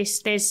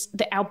there's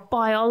our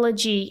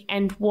biology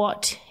and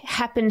what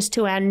happens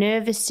to our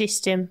nervous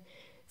system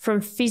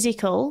from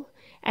physical,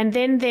 and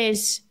then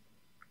there's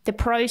the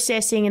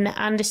processing and the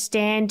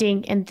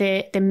understanding and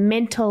the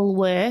mental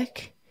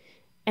work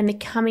and the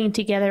coming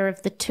together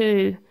of the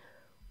two.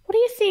 What do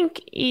you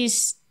think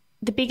is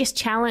the biggest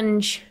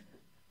challenge?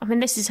 I mean,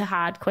 this is a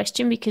hard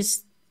question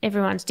because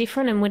everyone's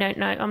different and we don't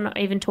know. I'm not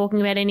even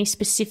talking about any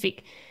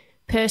specific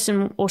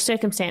person or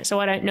circumstance, so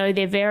I don't know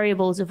their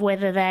variables of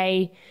whether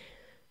they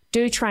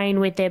do train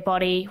with their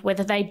body,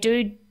 whether they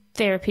do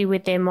therapy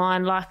with their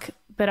mind.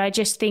 But I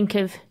just think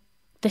of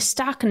the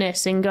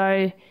stuckness and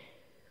go,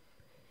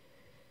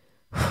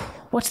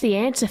 what's the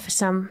answer for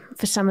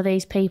some of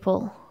these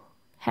people?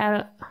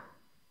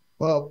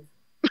 Well,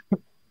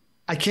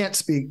 I can't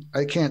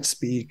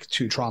speak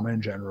to trauma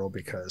in general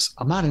because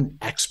I'm not an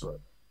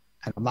expert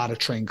and I'm not a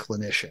trained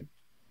clinician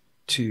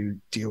to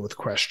deal with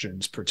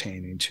questions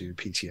pertaining to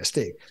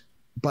PTSD,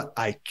 but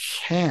I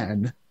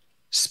can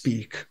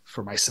speak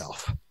for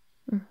myself.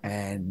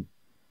 And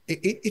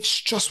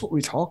it's just what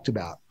we talked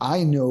about.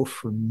 I know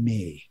for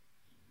me,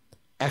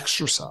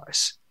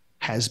 exercise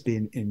has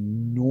been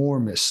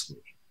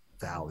enormously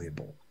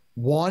valuable.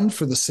 One,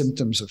 for the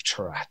symptoms of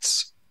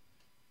Tourette's.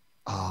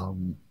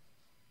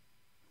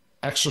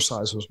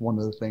 Exercise was one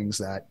of the things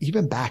that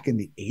even back in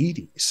the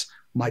 80s,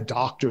 my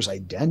doctors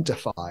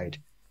identified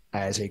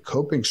as a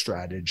coping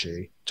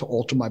strategy to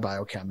alter my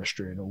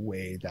biochemistry in a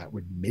way that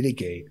would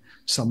mitigate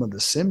some of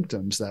the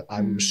symptoms that I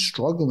was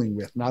struggling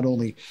with, not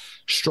only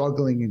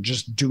struggling in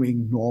just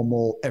doing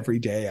normal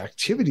everyday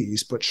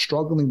activities, but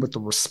struggling with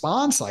the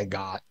response I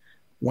got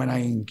when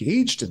I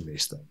engaged in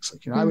these things.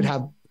 Like, I would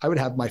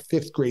have my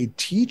 5th grade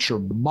teacher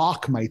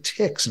mock my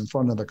tics in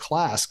front of the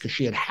class because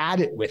she had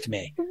it with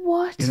me.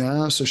 What?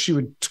 So she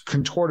would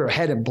contort her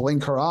head and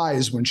blink her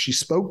eyes when she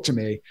spoke to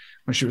me,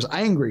 when she was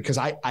angry, because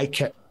I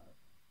kept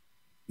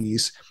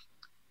these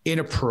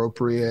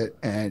inappropriate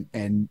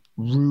and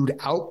rude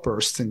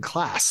outbursts in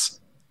class.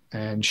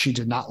 And she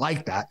did not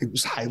like that. It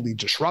was highly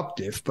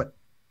disruptive, but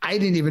I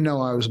didn't even know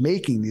I was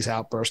making these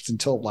outbursts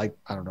until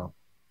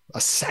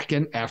a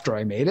second after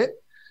I made it.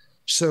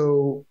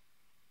 So,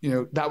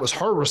 that was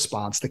her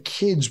response. The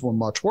kids were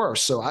much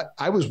worse. So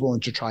I was willing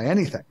to try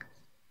anything.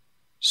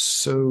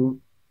 So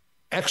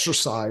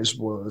exercise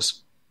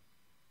was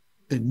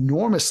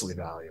enormously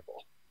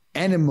valuable,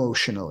 and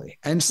emotionally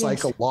and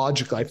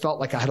psychologically. Yes. I felt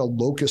like I had a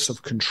locus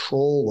of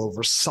control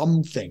over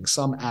something,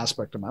 some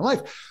aspect of my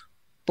life.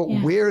 But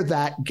where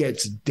that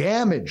gets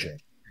damaging,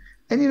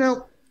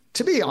 and,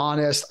 to be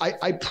honest,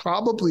 I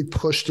probably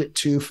pushed it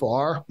too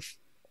far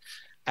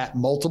at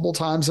multiple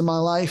times in my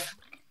life,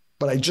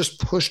 but I just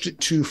pushed it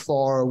too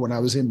far when I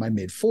was in my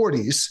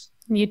mid-40s.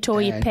 You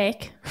tore your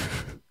pec?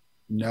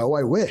 No,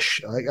 I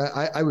wish.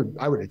 I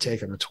would have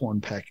taken a torn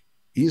pec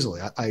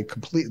easily. I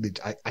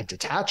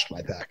detached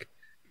my pec.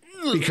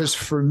 Because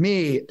for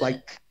me,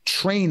 like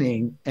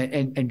training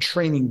and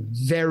training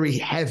very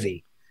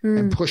heavy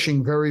and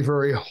pushing very,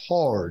 very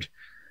hard,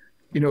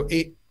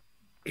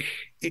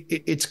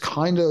 it's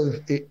kind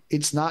of,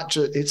 it's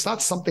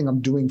not something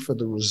I'm doing for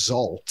the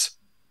result.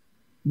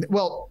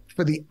 Well,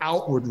 for the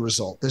outward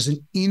result, there's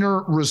an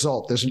inner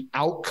result. There's an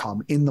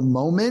outcome in the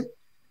moment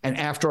and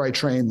after I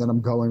train that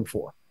I'm going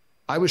for.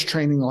 I was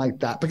training like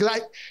that because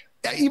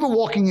even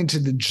walking into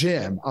the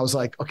gym, I was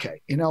like,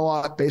 okay, you know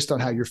what? Based on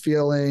how you're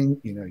feeling,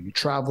 your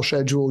travel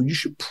schedule, you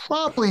should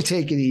probably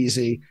take it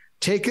easy,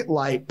 take it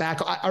light back.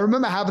 I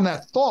remember having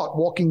that thought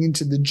walking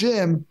into the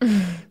gym,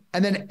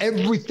 and then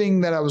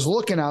everything that I was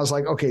looking at, I was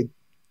like, okay,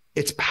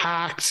 it's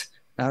packed.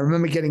 And I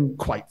remember getting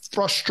quite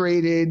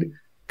frustrated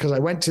because I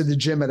went to the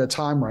gym at a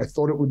time where I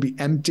thought it would be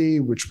empty,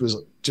 which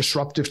was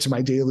disruptive to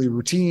my daily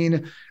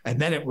routine. And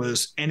then it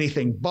was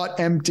anything but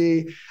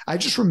empty. I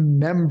just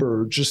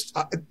remember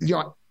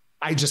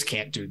I just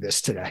can't do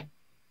this today.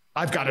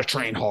 I've got to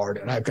train hard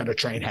and I've got to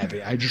train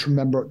heavy. I just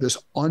remember this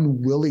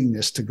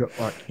unwillingness to go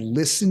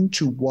listen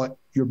to what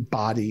your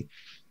body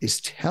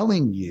is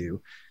telling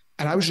you.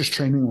 And I was just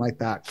training like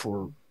that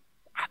for,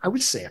 I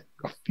would say,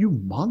 a few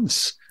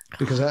months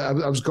because I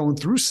was going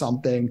through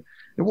something.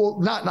 Well,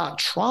 not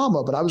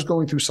trauma, but I was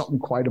going through something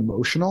quite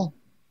emotional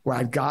where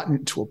I'd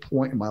gotten to a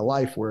point in my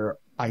life where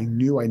I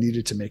knew I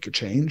needed to make a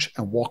change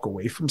and walk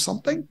away from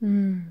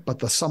something. But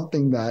the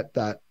something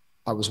that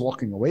I was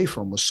walking away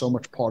from was so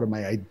much part of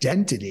my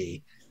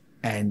identity.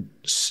 And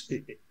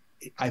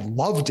I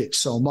loved it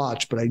so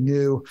much, but I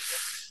knew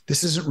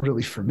this isn't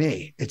really for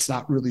me. It's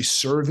not really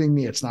serving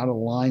me. It's not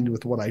aligned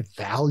with what I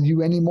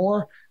value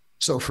anymore.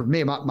 So for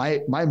me,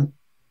 my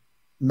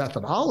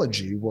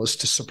methodology was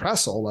to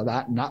suppress all of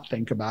that and not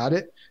think about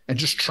it and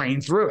just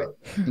train through it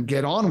and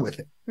get on with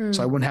it.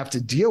 So I wouldn't have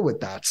to deal with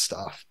that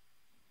stuff.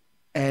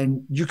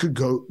 And you could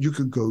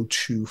go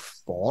too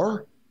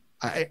far.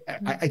 I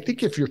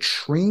think if you're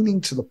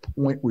training to the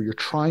point where you're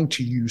trying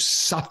to use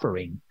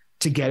suffering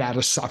to get out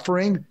of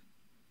suffering,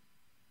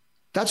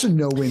 that's a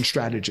no-win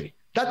strategy.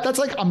 That's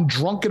like I'm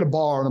drunk at a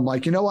bar and I'm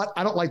like, you know what?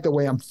 I don't like the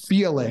way I'm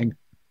feeling.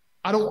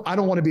 I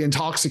don't want to be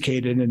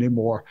intoxicated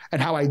anymore.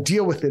 And how I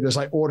deal with it is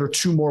I order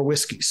 2 more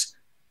whiskeys.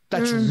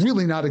 That's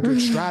really not a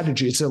good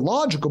strategy. It's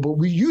illogical, but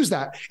we use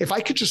that. If I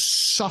could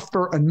just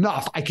suffer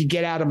enough, I could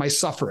get out of my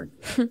suffering.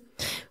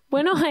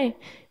 When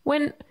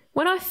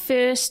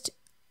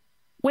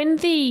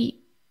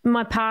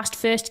my past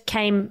first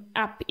came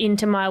up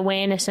into my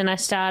awareness and I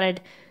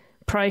started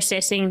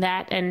processing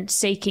that and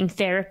seeking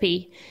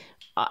therapy,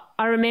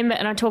 I remember,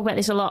 and I talk about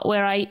this a lot,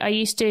 where I'd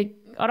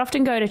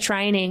often go to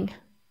training.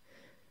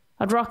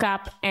 I'd rock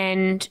up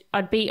and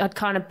I'd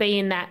kind of be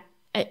in that,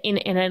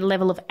 in a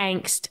level of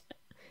angst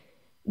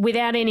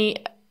without any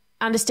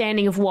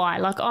understanding of why.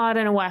 Like, oh, I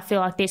don't know why I feel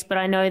like this, but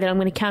I know that I'm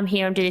going to come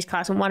here and do this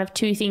class, and one of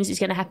 2 things is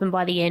going to happen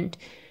by the end.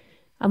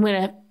 I'm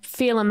going to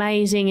feel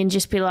amazing and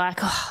just be like,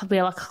 oh, I'll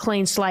be like a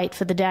clean slate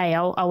for the day.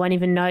 I won't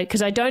even know,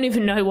 because I don't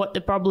even know what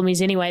the problem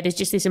is anyway. There's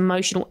just this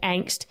emotional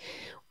angst.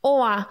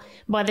 Or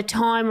by the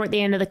time we're at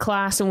the end of the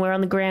class and we're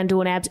on the ground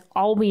doing abs,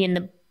 I'll be in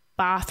the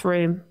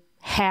bathroom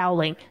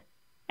howling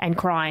and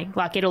crying.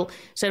 Like it'll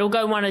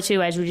go one or 2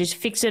 ways. We'll just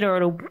fix it or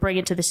it'll bring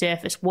it to the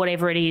surface,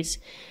 whatever it is.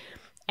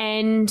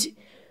 And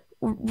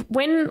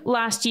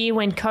last year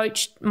when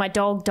my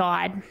dog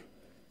died,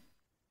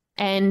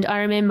 and I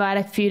remember I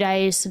had a few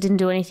days, I didn't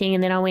do anything,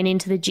 and then I went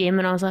into the gym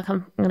and I was like,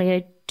 I'm going to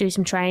go do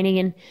some training.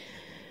 And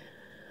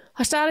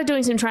I started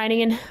doing some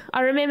training, and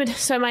I remembered,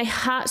 so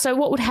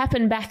what would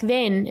happen back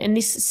then, and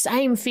this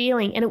same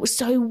feeling, and it was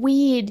so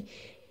weird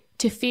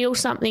to feel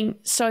something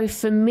so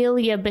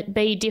familiar but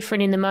be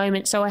different in the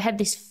moment. So I had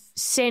this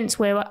sense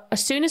where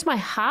as soon as my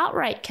heart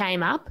rate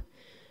came up,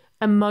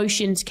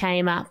 emotions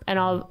came up, and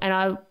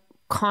I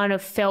kind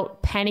of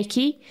felt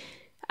panicky.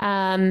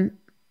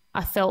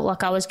 I felt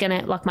like I was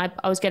gonna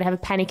have a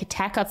panic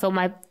attack. I felt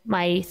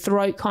my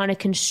throat kind of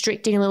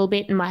constricting a little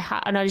bit in my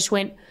heart, and I just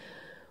went,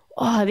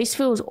 oh, this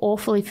feels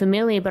awfully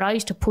familiar, but I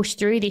used to push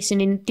through this.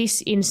 And in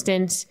this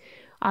instance,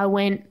 I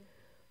went,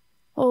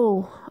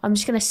 oh, I'm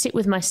just going to sit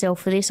with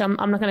myself for this. I'm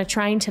not going to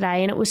train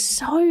today. And it was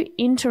so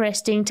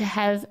interesting to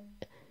have,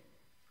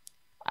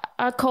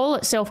 I call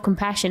it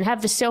self-compassion,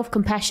 have the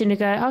self-compassion to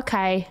go,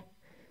 okay,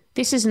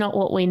 this is not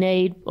what we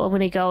need. I'm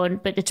going to go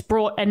but it's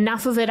brought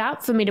enough of it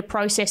up for me to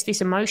process this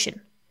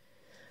emotion,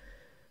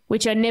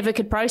 which I never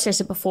could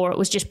process it before. It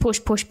was just push,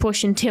 push,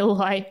 push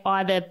until I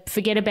either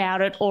forget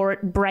about it or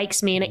it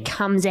breaks me and it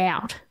comes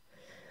out.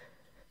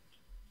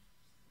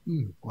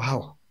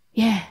 Wow.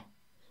 Yeah.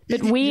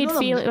 But weird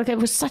feeling. Like it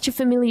was such a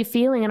familiar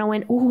feeling. And I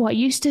went, oh, I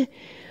used to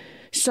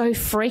so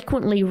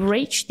frequently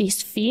reach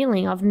this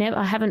feeling.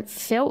 I haven't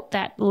felt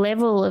that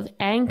level of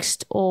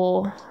angst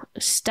or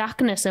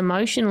stuckness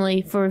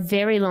emotionally for a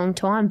very long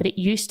time, but it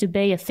used to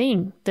be a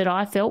thing that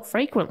I felt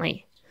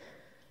frequently.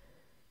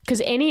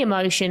 Because any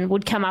emotion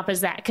would come up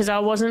as that, because I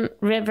wasn't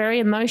very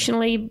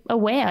emotionally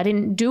aware. I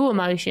didn't do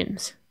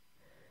emotions.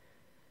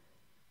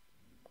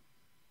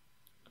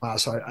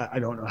 So I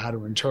don't know how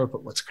to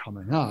interpret what's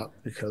coming up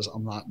because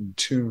I'm not in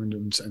tune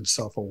and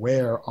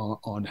self-aware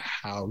on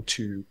how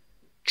to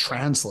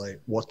translate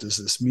what does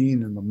this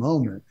mean in the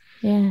moment.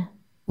 Yeah.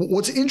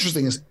 What's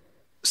interesting is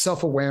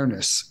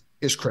self-awareness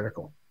is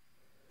critical.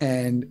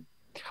 And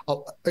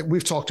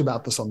we've talked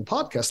about this on the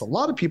podcast. A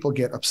lot of people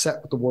get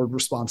upset with the word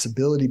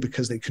responsibility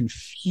because they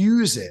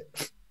confuse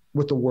it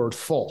with the word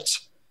fault.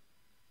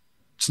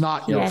 It's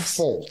not your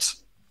fault.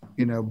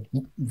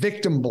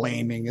 victim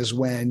blaming is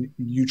when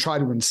you try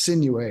to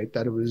insinuate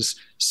that it was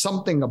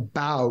something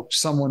about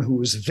someone who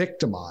was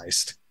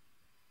victimized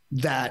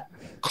that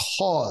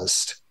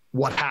caused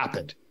what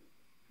happened,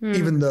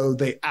 even though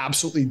they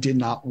absolutely did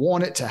not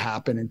want it to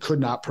happen and could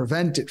not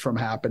prevent it from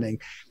happening.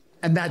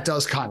 And that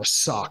does kind of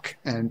suck.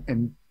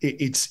 And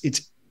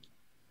it's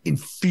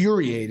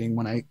infuriating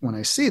when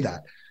I see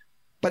that.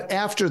 But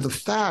after the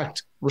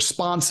fact,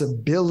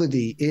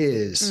 responsibility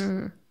is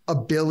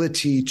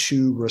ability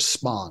to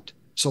respond.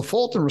 So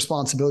fault and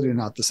responsibility are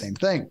not the same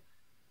thing.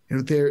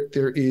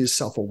 There is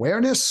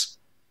self-awareness,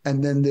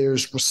 and then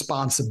there's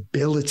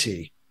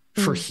responsibility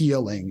for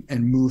healing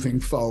and moving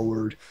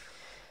forward.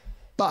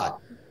 But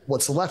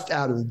what's left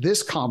out of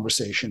this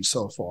conversation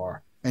so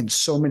far, and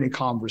so many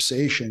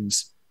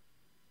conversations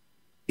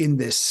in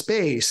this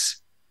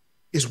space,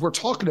 is we're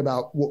talking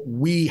about what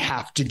we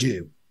have to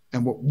do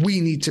and what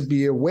we need to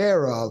be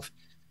aware of.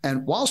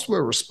 And whilst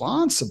we're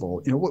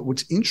responsible,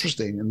 what's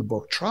interesting in the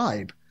book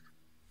Tribe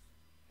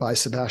by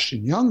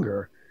Sebastian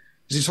Junger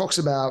is he talks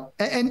about,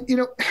 I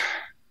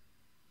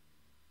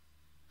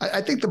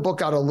think the book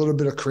got a little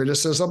bit of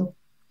criticism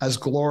as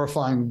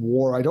glorifying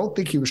war. I don't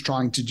think he was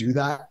trying to do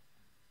that.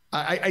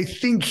 I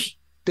think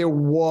there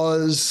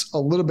was a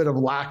little bit of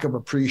lack of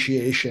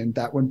appreciation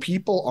that when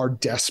people are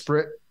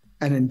desperate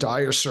and in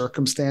dire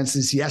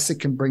circumstances, yes, it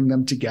can bring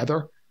them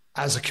together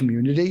as a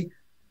community.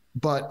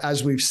 But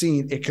as we've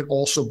seen, it can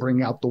also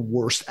bring out the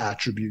worst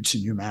attributes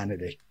in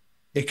humanity.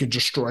 It could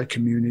destroy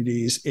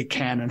communities. It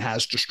can and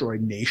has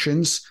destroyed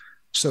nations.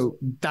 So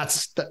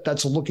that's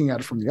looking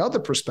at it from the other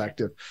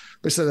perspective.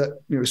 But so that,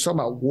 he's talking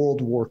about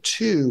World War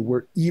II,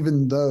 where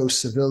even though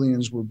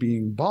civilians were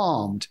being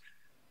bombed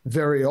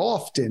very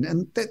often,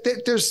 and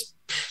there's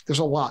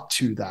a lot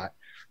to that.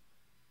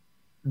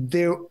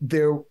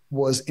 There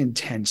was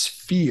intense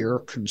fear,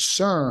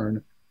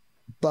 concern,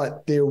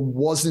 but there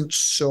wasn't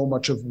so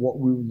much of what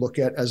we look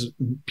at as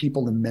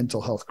people in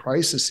mental health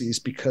crises,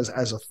 because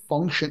as a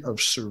function of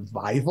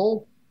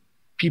survival,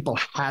 people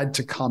had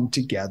to come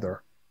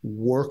together,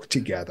 work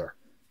together.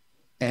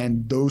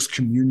 And those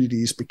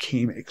communities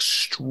became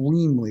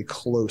extremely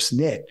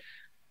close-knit.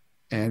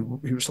 And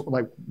he was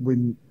like,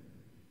 when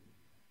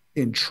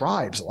in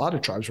tribes, a lot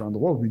of tribes around the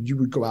world, when you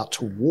would go out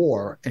to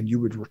war and you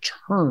would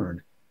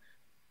return,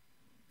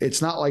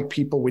 it's not like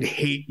people would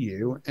hate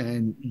you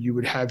and you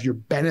would have your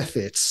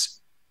benefits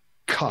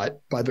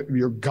cut by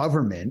your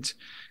government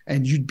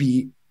and you'd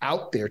be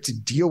out there to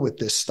deal with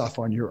this stuff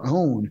on your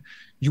own.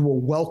 You were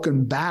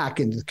welcomed back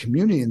into the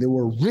community, and there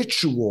were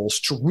rituals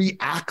to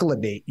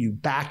reacclimate you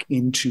back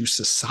into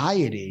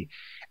society.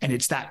 And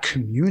it's that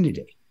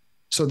community.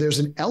 So there's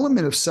an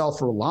element of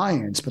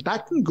self-reliance, but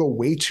that can go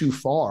way too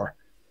far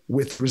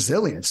with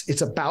resilience.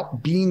 It's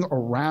about being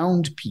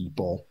around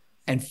people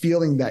and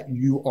feeling that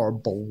you are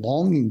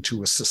belonging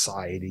to a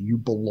society, you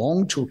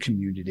belong to a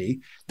community,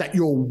 that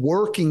you're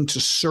working to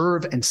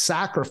serve and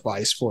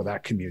sacrifice for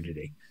that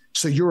community.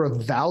 So you're a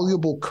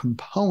valuable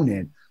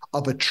component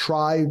of a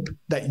tribe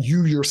that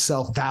you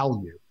yourself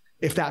value,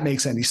 if that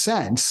makes any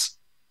sense.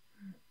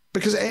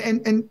 Because, I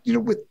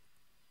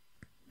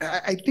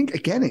think,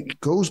 again, it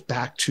goes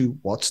back to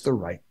what's the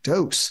right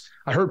dose.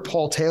 I heard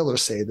Paul Taylor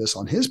say this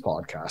on his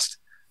podcast,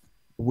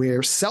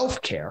 where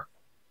self-care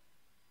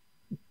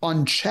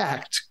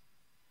unchecked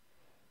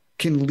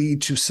can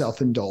lead to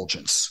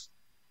self-indulgence.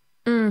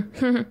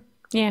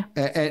 Yeah.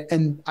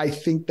 And I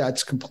think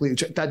that's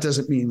completely, that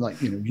doesn't mean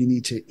you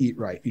need to eat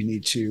right. You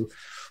need to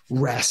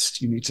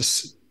rest. You need to,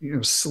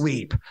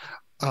 sleep,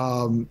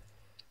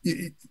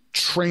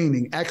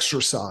 training,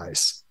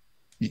 exercise.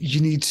 You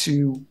need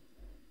to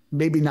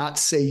maybe not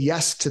say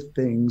yes to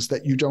things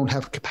that you don't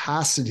have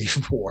capacity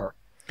for,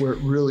 where it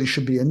really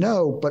should be a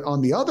no. But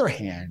on the other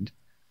hand,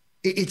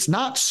 it's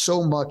not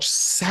so much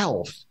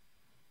self,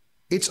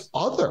 it's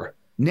other.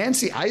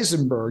 Nancy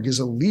Eisenberg is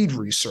a lead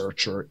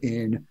researcher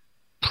in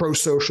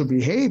pro-social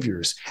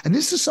behaviors. And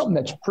this is something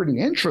that's pretty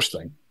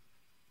interesting.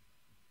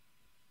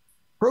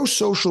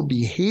 Pro-social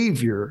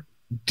behavior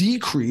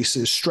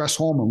decreases stress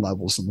hormone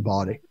levels in the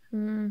body.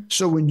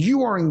 So when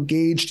you are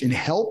engaged in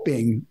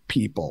helping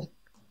people,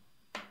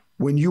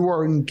 when you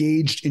are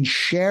engaged in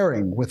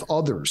sharing with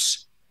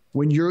others,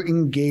 when you're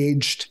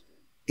engaged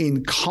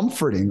in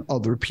comforting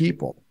other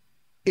people,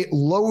 it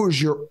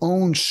lowers your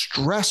own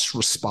stress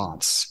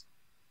response.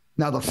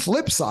 Now, the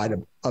flip side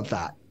of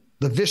that,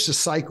 the vicious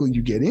cycle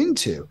you get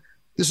into,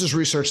 this is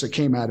research that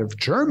came out of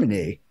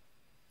Germany.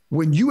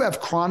 When you have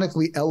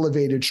chronically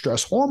elevated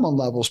stress hormone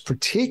levels,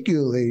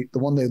 particularly the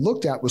one they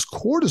looked at was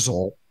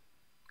cortisol,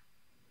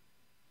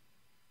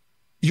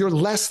 you're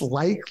less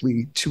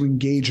likely to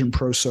engage in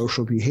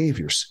pro-social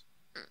behaviors,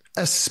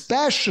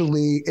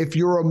 especially if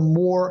you're a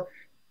more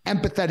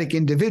empathetic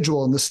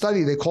individual. In the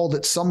study, they called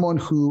it someone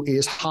who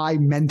is high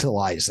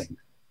mentalizing,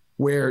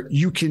 where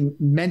you can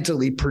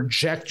mentally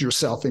project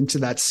yourself into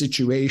that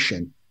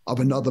situation of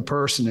another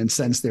person and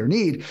sense their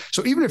need.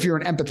 So even if you're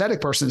an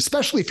empathetic person,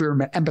 especially if you're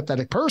an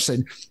empathetic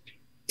person,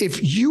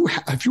 if you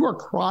are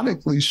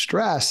chronically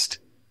stressed,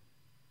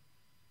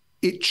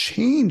 it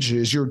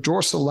changes your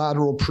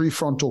dorsolateral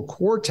prefrontal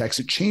cortex.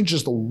 It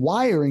changes the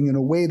wiring in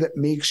a way that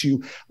makes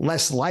you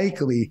less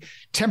likely,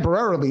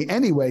 temporarily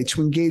anyway,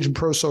 to engage in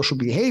pro-social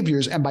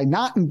behaviors. And by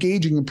not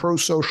engaging in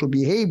pro-social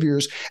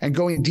behaviors and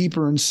going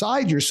deeper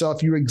inside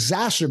yourself, you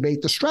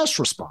exacerbate the stress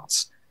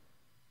response.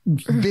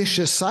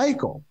 Vicious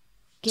cycle.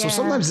 Yeah. So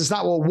sometimes it's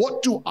not, well,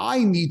 what do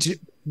I need to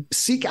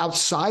seek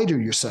outside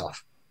of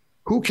yourself?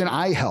 Who can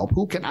I help?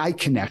 Who can I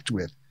connect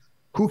with?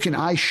 Who can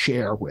I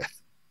share with?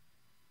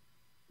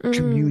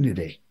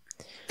 Community.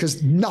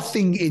 Because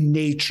nothing in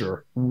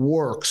nature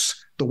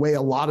works the way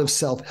a lot of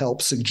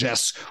self-help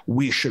suggests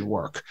we should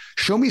work.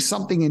 Show me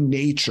something in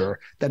nature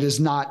that is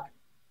not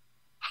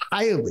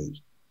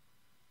highly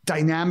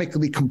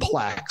dynamically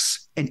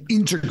complex and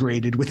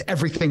integrated with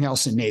everything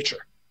else in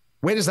nature.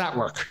 Where does that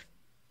work?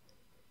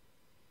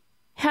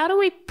 How do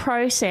we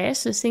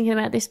process, I was thinking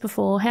about this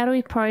before, how do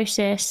we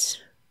process,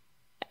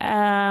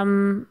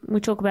 we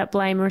talk about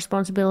blame and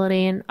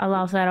responsibility, and I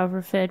love that, I've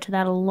referred to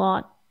that a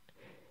lot.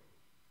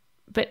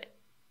 But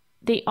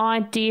the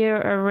idea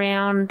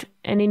around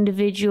an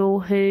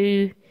individual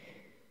who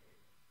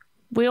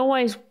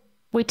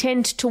we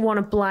tend to want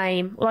to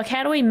blame. Like,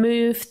 how do we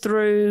move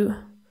through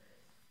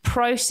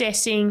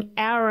processing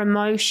our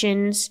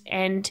emotions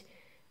and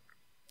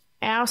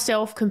our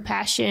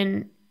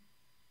self-compassion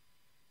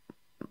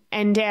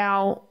and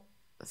our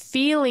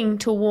feeling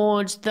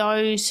towards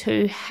those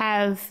who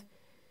have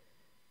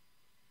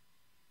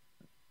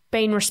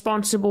been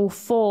responsible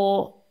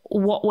for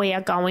what we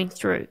are going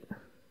through?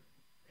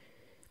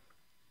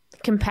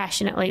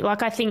 Compassionately.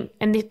 Like, I think,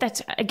 and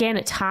that's, again,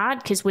 it's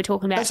hard because we're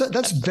talking about...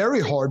 That's very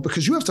hard,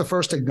 because you have to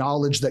first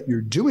acknowledge that you're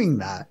doing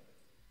that.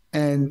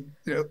 And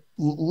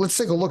let's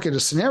take a look at a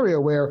scenario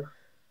where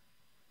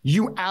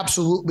you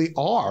absolutely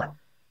are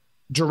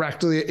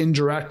directly or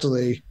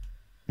indirectly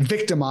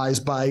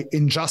victimized by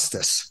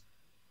injustice.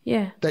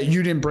 Yeah. That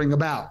you didn't bring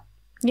about.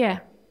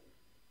 Yeah.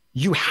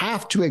 You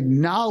have to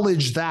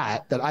acknowledge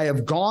that I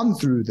have gone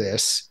through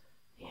this.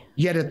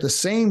 Yet at the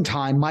same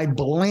time, my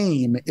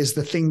blame is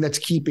the thing that's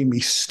keeping me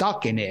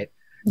stuck in it,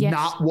 yes.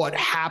 Not what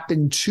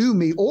happened to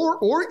me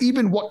or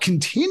even what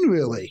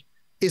continually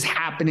is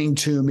happening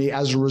to me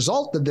as a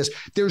result of this.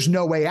 There's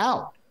no way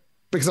out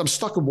because I'm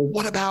stuck in, well,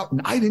 what about,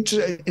 and I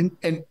didn't,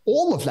 and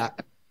all of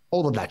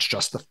that's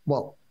just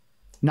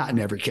not in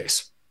every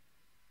case.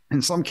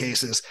 In some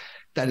cases,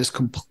 that is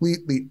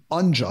completely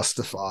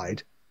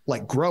unjustified,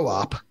 like grow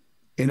up.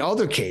 In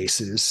other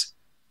cases,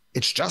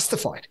 it's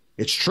justified.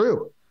 It's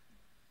true.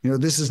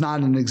 This is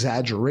not an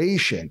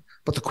exaggeration,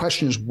 but the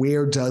question is,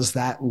 where does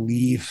that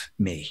leave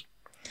me?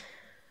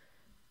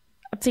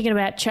 I'm thinking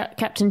about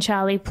Captain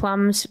Charlie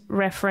Plum's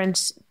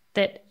reference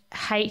that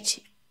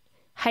hate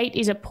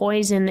is a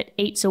poison that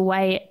eats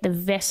away at the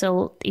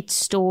vessel it's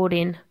stored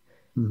in.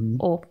 Mm-hmm.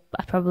 Or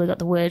I probably got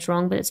the words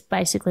wrong, but it's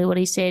basically what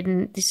he said.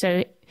 And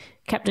so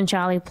Captain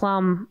Charlie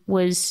Plum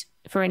was,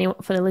 for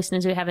the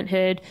listeners who haven't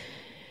heard,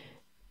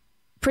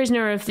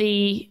 prisoner of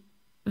the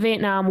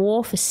Vietnam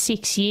War for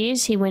 6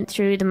 years. He went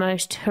through the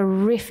most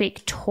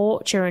horrific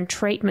torture and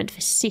treatment for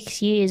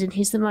 6 years, and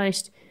he's the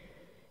most,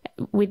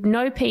 with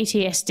no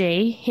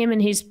PTSD, him and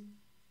his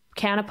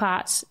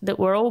counterparts that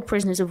were all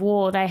prisoners of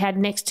war, they had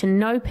next to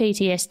no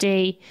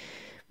PTSD.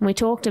 And we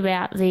talked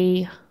about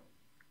the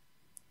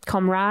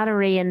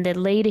camaraderie and the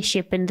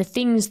leadership and the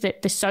things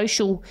that the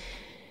social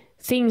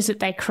things that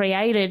they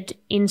created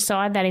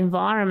inside that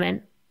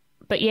environment.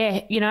 But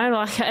yeah,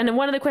 and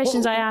one of the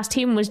questions I asked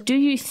him was, do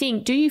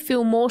you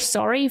feel more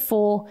sorry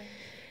for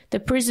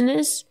the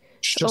prisoners?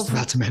 Just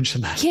about to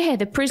mention that. Yeah,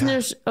 the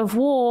prisoners of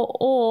war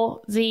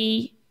or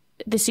the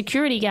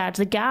security guards,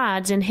 the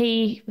guards. And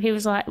he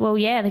was like, well,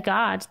 yeah, the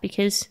guards,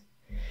 because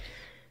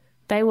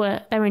they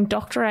were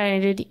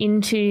indoctrinated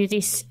into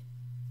this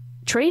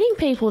treating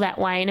people that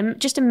way.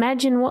 And just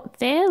imagine what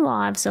their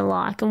lives are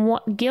like and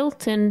what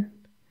guilt and...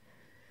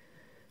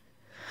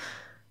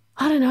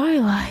 I don't know,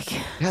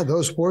 yeah,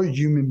 those were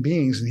human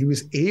beings, and he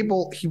was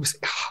able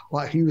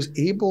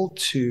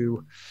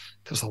to,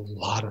 there's a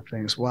lot of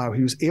things. Wow.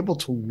 He was able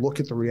to look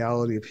at the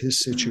reality of his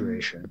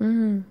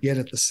situation, yet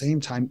at the same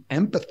time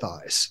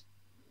empathize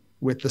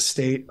with the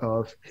state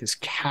of his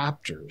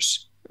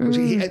captors.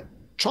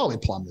 Charlie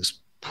Plum is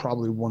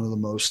probably one of the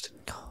most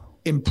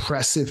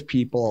impressive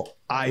people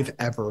I've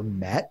ever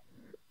met.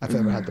 I've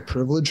ever had the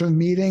privilege of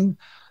meeting.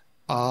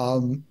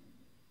 And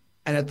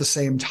at the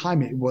same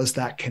time, it was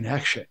that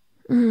connection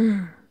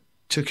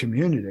to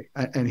community.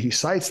 And he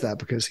cites that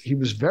because he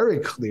was very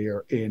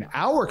clear in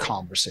our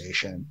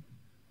conversation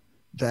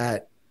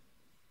that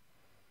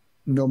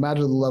no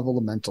matter the level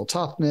of mental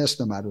toughness,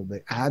 no matter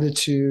the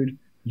attitude,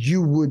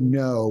 you would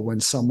know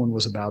when someone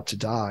was about to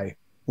die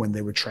when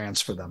they would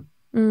transfer them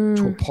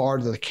to a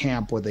part of the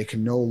camp where they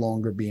can no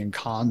longer be in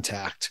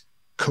contact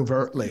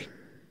covertly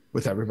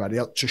with everybody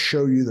else, to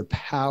show you the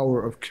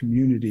power of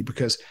community,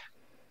 because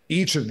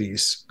each of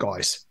these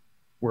guys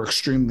were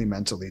extremely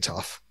mentally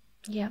tough.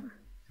 Yeah.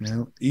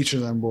 Each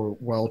of them were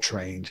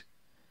well-trained.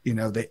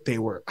 They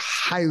were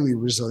highly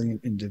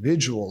resilient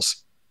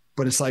individuals,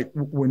 but it's like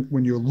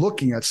when you're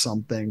looking at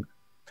something,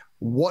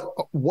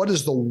 what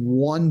is the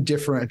one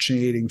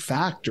differentiating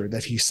factor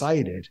that he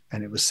cited?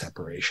 And it was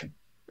separation.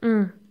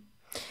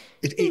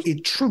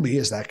 It truly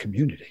is that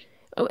community.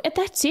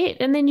 That's it.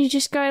 And then you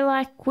just go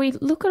like, we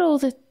look at all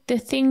the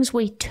things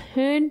we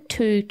turn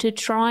to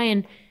try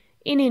and,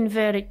 in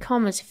inverted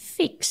commas,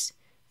 fix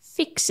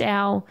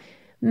our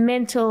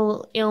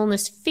mental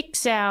illness,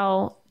 fix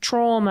our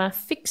trauma,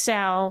 fix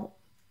our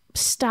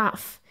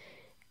stuff.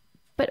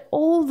 But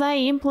all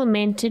they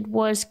implemented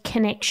was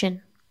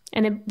connection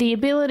and the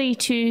ability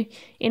to,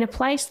 in a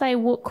place they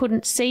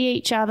couldn't see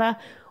each other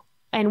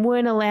and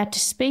weren't allowed to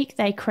speak,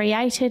 they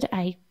created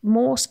a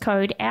Morse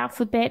code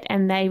alphabet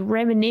and they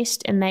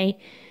reminisced and they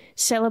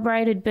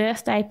celebrated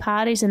birthday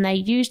parties and they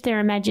used their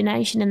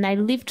imagination and they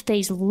lived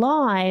these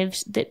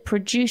lives that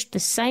produced the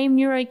same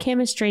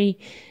neurochemistry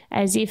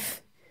as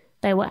if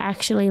they were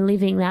actually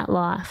living that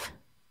life.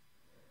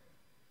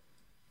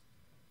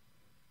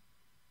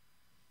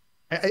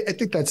 I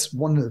think that's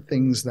one of the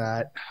things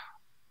that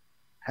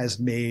has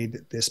made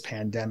this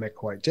pandemic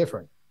quite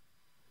different,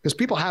 because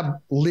people have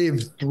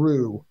lived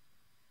through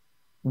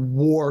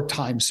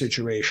wartime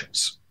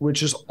situations,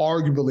 which is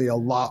arguably a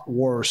lot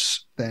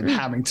worse than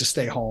having to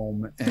stay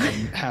home and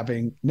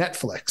having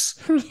Netflix.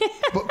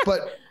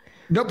 but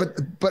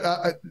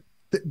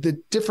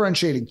the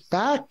differentiating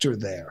factor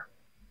there,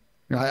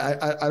 you know,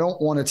 I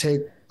don't want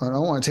to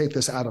take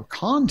this out of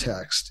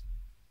context,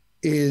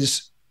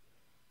 is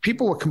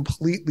people were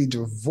completely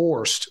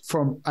divorced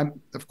from,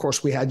 of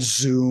course, we had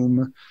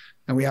Zoom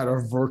and we had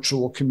our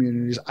virtual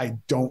communities. I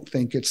don't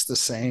think it's the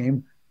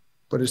same,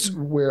 but it's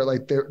where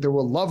like there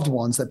were loved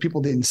ones that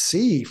people didn't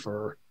see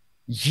for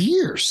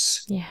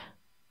years. Yeah.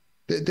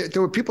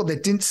 There were people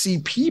that didn't see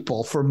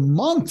people for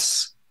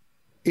months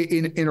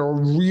in a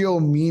real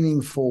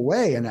meaningful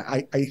way. And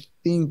I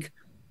think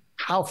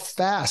how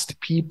fast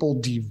people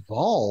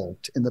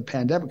devolved in the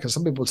pandemic, because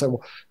some people would say,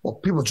 well,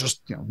 people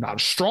just, not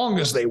as strong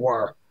as they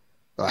were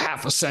a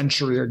half a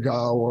century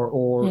ago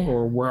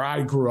or where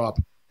I grew up.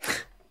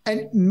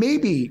 And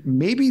maybe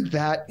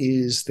that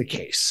is the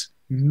case.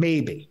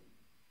 Maybe.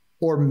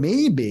 Or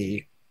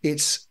maybe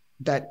it's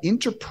that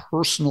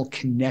interpersonal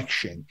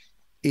connection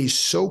is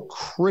so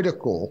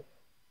critical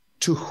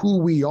to who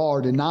we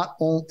are, to not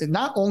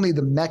only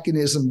the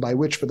mechanism by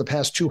which for the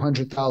past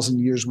 200,000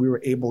 years we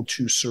were able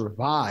to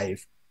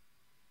survive,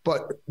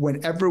 but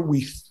whenever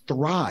we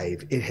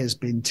thrive, it has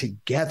been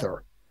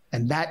together.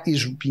 And that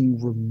is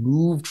being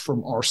removed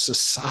from our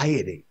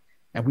society.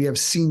 And we have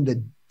seen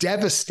the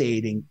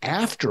devastating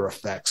after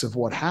effects of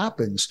what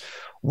happens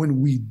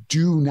when we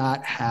do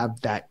not have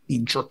that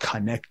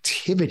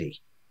interconnectivity.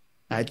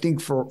 And I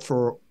think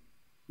for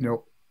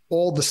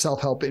all the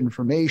self-help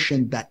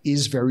information, that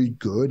is very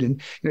good.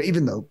 And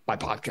even though my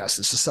podcast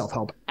is a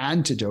self-help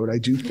antidote, I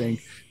do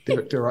think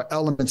there are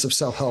elements of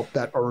self-help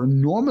that are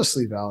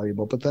enormously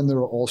valuable, but then there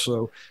are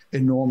also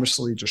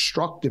enormously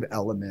destructive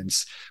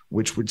elements,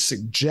 which would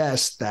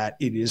suggest that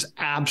it is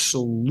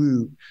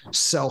absolute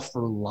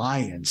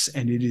self-reliance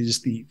and it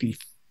is the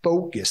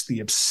focus,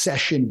 the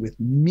obsession with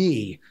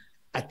me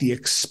at the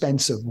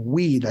expense of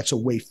we that's a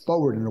way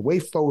forward. And a way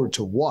forward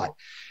to what?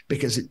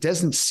 Because it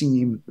doesn't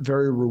seem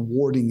very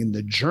rewarding in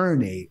the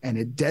journey, and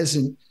it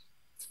doesn't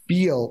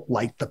feel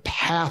like the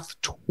path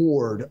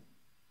toward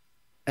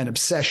an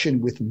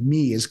obsession with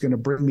me is going to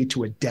bring me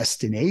to a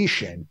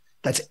destination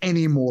that's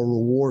any more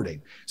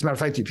rewarding. As a matter of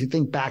fact, if you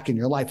think back in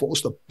your life, what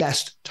was the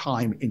best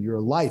time in your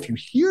life? You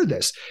hear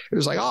this. It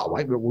was like, oh,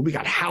 we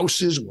got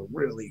houses. We're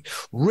really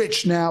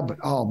rich now. But,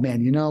 oh,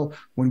 man,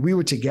 when we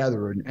were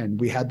together and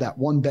we had that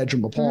one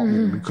bedroom apartment,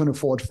 and we couldn't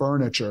afford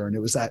furniture. And it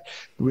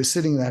was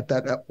sitting at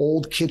that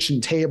old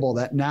kitchen table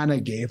that Nana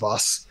gave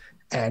us.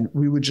 And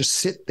we would just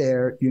sit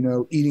there,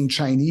 eating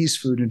Chinese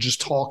food and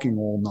just talking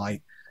all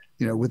night,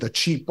 with a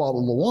cheap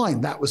bottle of wine.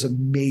 That was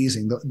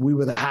amazing. We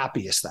were the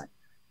happiest then.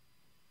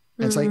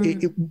 It's like,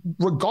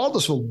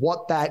 regardless of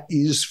what that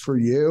is for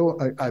you,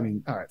 I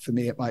mean, all right, for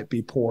me, it might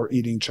be poor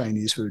eating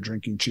Chinese food,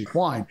 drinking cheap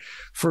wine.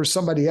 For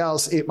somebody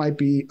else, it might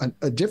be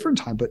a different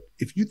time. But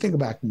if you think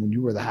back when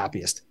you were the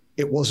happiest,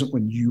 it wasn't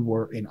when you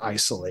were in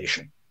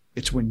isolation.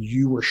 It's when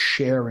you were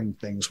sharing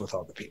things with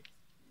other people.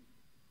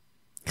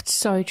 It's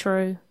so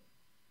true.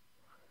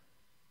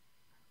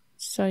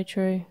 So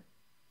true.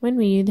 When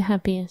were you the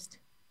happiest?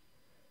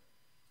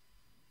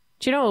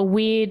 Do you know a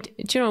weird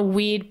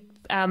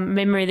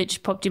memory that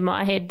just popped in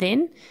my head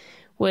then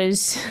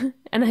was,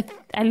 and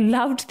I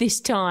loved this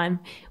time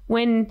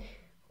when,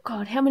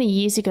 God, how many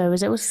years ago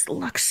was it? It was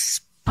like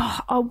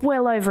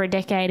well over a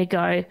decade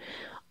ago.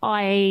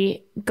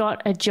 I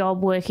got a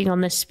job working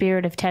on the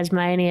Spirit of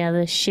Tasmania,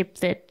 the ship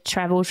that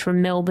travels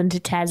from Melbourne to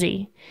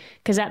Tassie.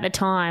 Because at the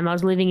time I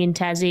was living in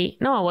Tassie.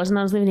 No, I wasn't.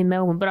 I was living in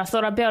Melbourne. But I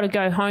thought I'd be able to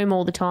go home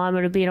all the time.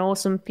 It would be an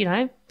awesome,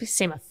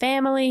 see my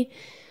family.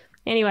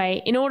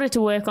 Anyway, in order to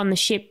work on the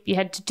ship, you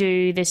had to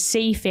do the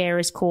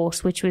Seafarers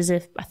course, which was I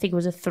think it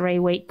was a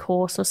 3-week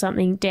course or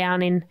something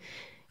down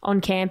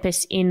on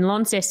campus in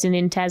Launceston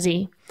in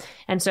Tassie.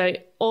 And so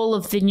all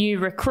of the new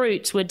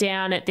recruits were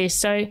down at this.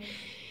 So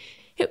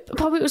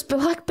Probably it was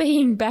like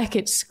being back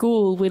at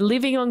school. We're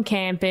living on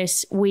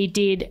campus. We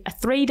did a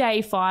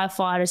 3-day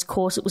firefighters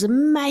course. It was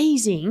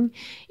amazing.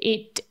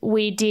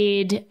 We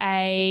did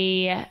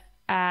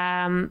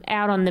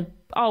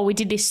we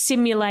did this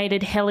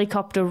simulated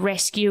helicopter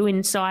rescue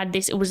inside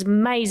this. It was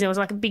amazing. It was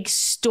like a big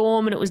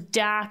storm and it was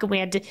dark and we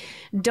had to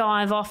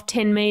dive off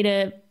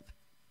 10-meter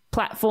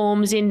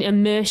platforms in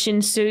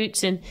immersion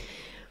suits. And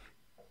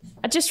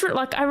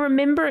I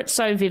remember it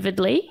so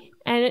vividly.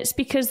 And it's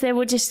because there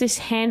were just this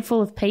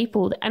handful of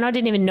people, and I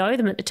didn't even know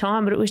them at the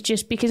time, but it was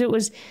just because it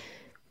was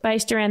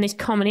based around this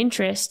common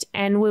interest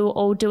and we were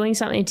all doing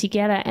something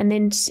together and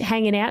then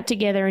hanging out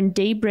together and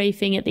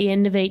debriefing at the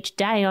end of each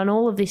day on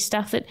all of this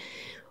stuff that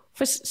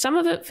for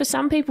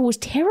some people was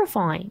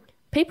terrifying.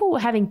 People were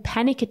having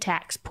panic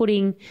attacks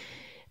putting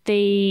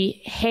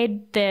the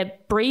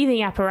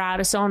breathing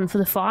apparatus on for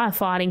the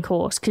firefighting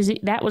course because you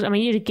had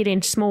to get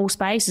in small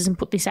spaces and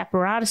put this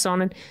apparatus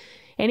on, and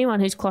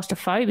anyone who's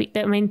claustrophobic,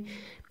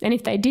 and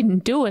if they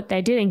didn't do it,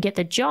 they didn't get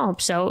the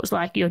job. So it was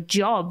like your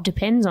job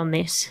depends on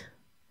this.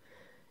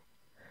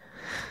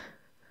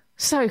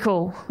 So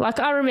cool. Like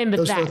I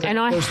remember that, and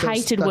I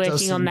hated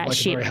working on that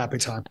ship. A very happy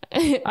time.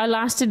 I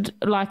lasted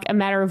like a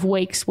matter of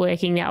weeks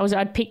working there.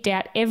 I'd picked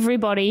out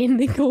everybody in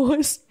the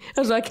course. I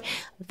was like,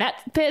 that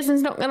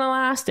person's not going to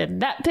last,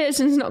 and that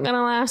person's not going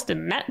to last,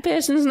 and that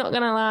person's not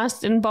going to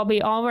last. And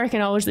Bobby, I reckon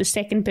I was the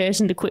second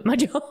person to quit my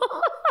job.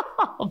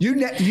 You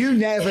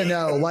never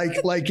know.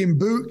 Like in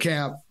boot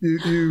camp,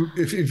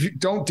 if you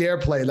don't dare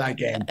play that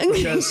game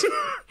because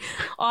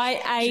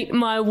I ate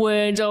my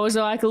words. I was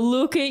like,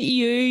 look at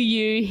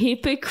you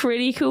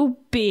hypocritical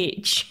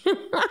bitch.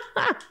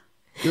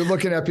 You're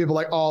looking at people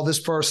like, oh, this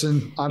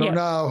person, I don't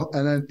know.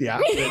 And then,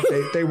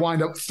 they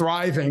wind up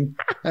thriving.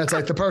 And it's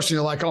like the person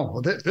you're like, oh,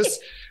 well,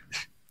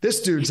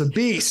 this dude's a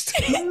beast.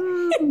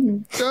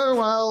 Oh,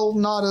 well,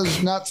 not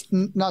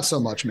so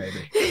much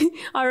maybe.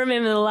 I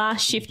remember the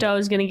last shift I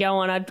was going to go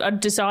on, I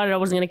decided I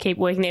wasn't going to keep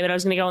working there, but I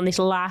was going to go on this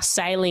last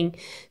sailing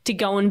to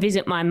go and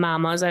visit my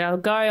mum. I was like,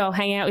 I'll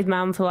hang out with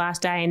mum for the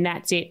last day and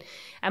that's it.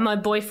 And my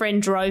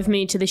boyfriend drove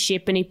me to the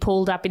ship and he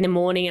pulled up in the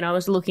morning and I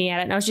was looking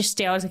at it and I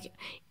was like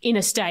in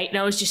a state and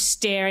I was just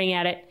staring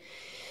at it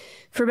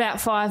for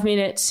about 5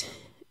 minutes.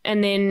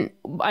 And then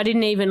I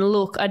didn't even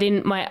look.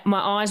 My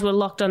eyes were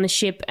locked on the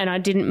ship and I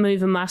didn't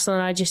move a muscle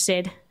and I just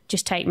said,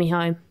 just take me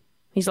home.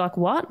 He's like,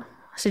 what?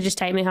 I said, just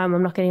take me home.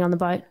 I'm not getting on the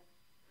boat.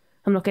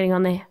 I'm not getting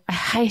on there. I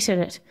hated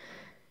it.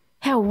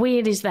 How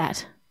weird is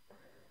that?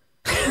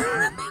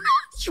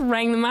 Just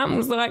rang them up and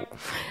was like,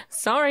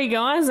 sorry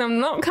guys, I'm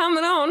not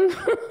coming on.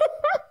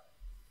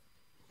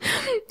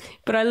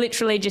 But I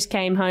literally just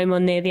came home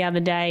on there the other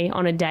day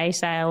on a day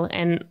sail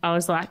and I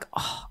was like,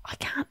 oh, I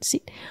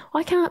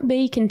can't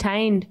be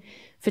contained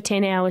for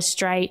 10 hours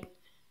straight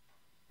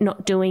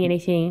not doing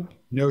anything.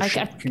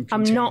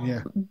 I'm not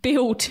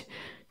built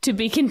to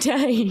be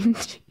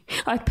contained.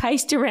 I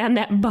paced around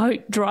that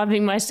boat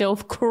driving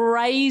myself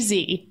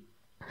crazy.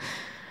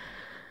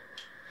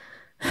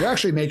 You're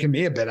actually making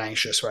me a bit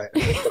anxious right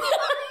now.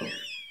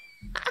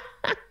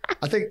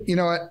 I think, you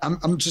know what,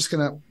 I'm just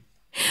going to...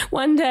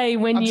 One day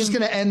I'm just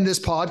going to end this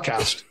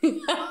podcast.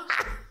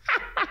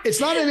 It's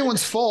not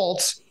anyone's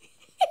fault.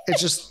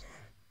 It's just...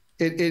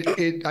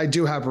 I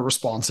do have a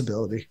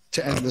responsibility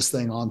to end this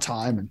thing on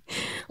time. And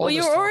well,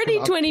 you're already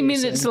 20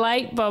 minutes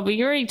late, Bobby.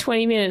 You're already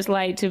 20 minutes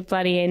late to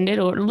bloody end it,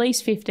 or at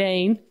least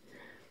 15.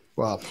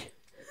 Well,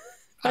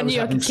 I was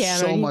having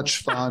so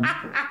much fun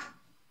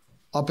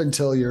up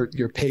until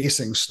your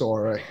pacing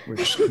story,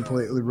 which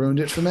completely ruined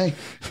it for me.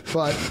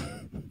 But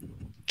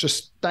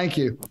just thank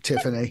you,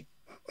 Tiffany.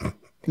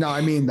 No,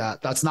 I mean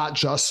that. That's not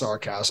just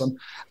sarcasm.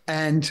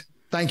 And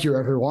thank you,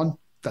 everyone.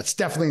 That's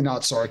definitely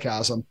not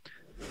sarcasm.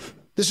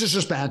 This is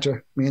just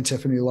banter. Me and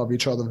Tiffany love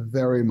each other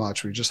very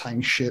much. We just hang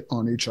shit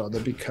on each other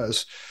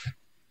because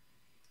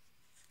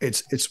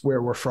it's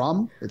where we're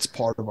from. It's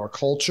part of our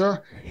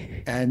culture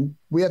and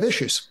we have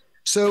issues.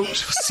 So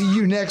see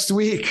you next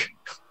week.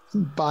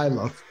 Bye,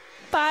 love.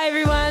 Bye,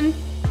 everyone.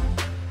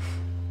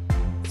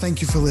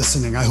 Thank you for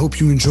listening. I hope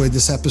you enjoyed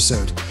this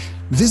episode.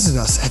 Visit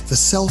us at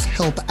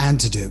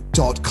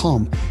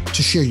theselfhelpantidote.com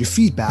to share your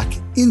feedback,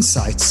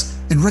 insights,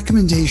 and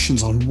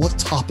recommendations on what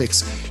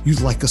topics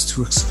you'd like us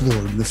to explore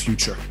in the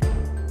future.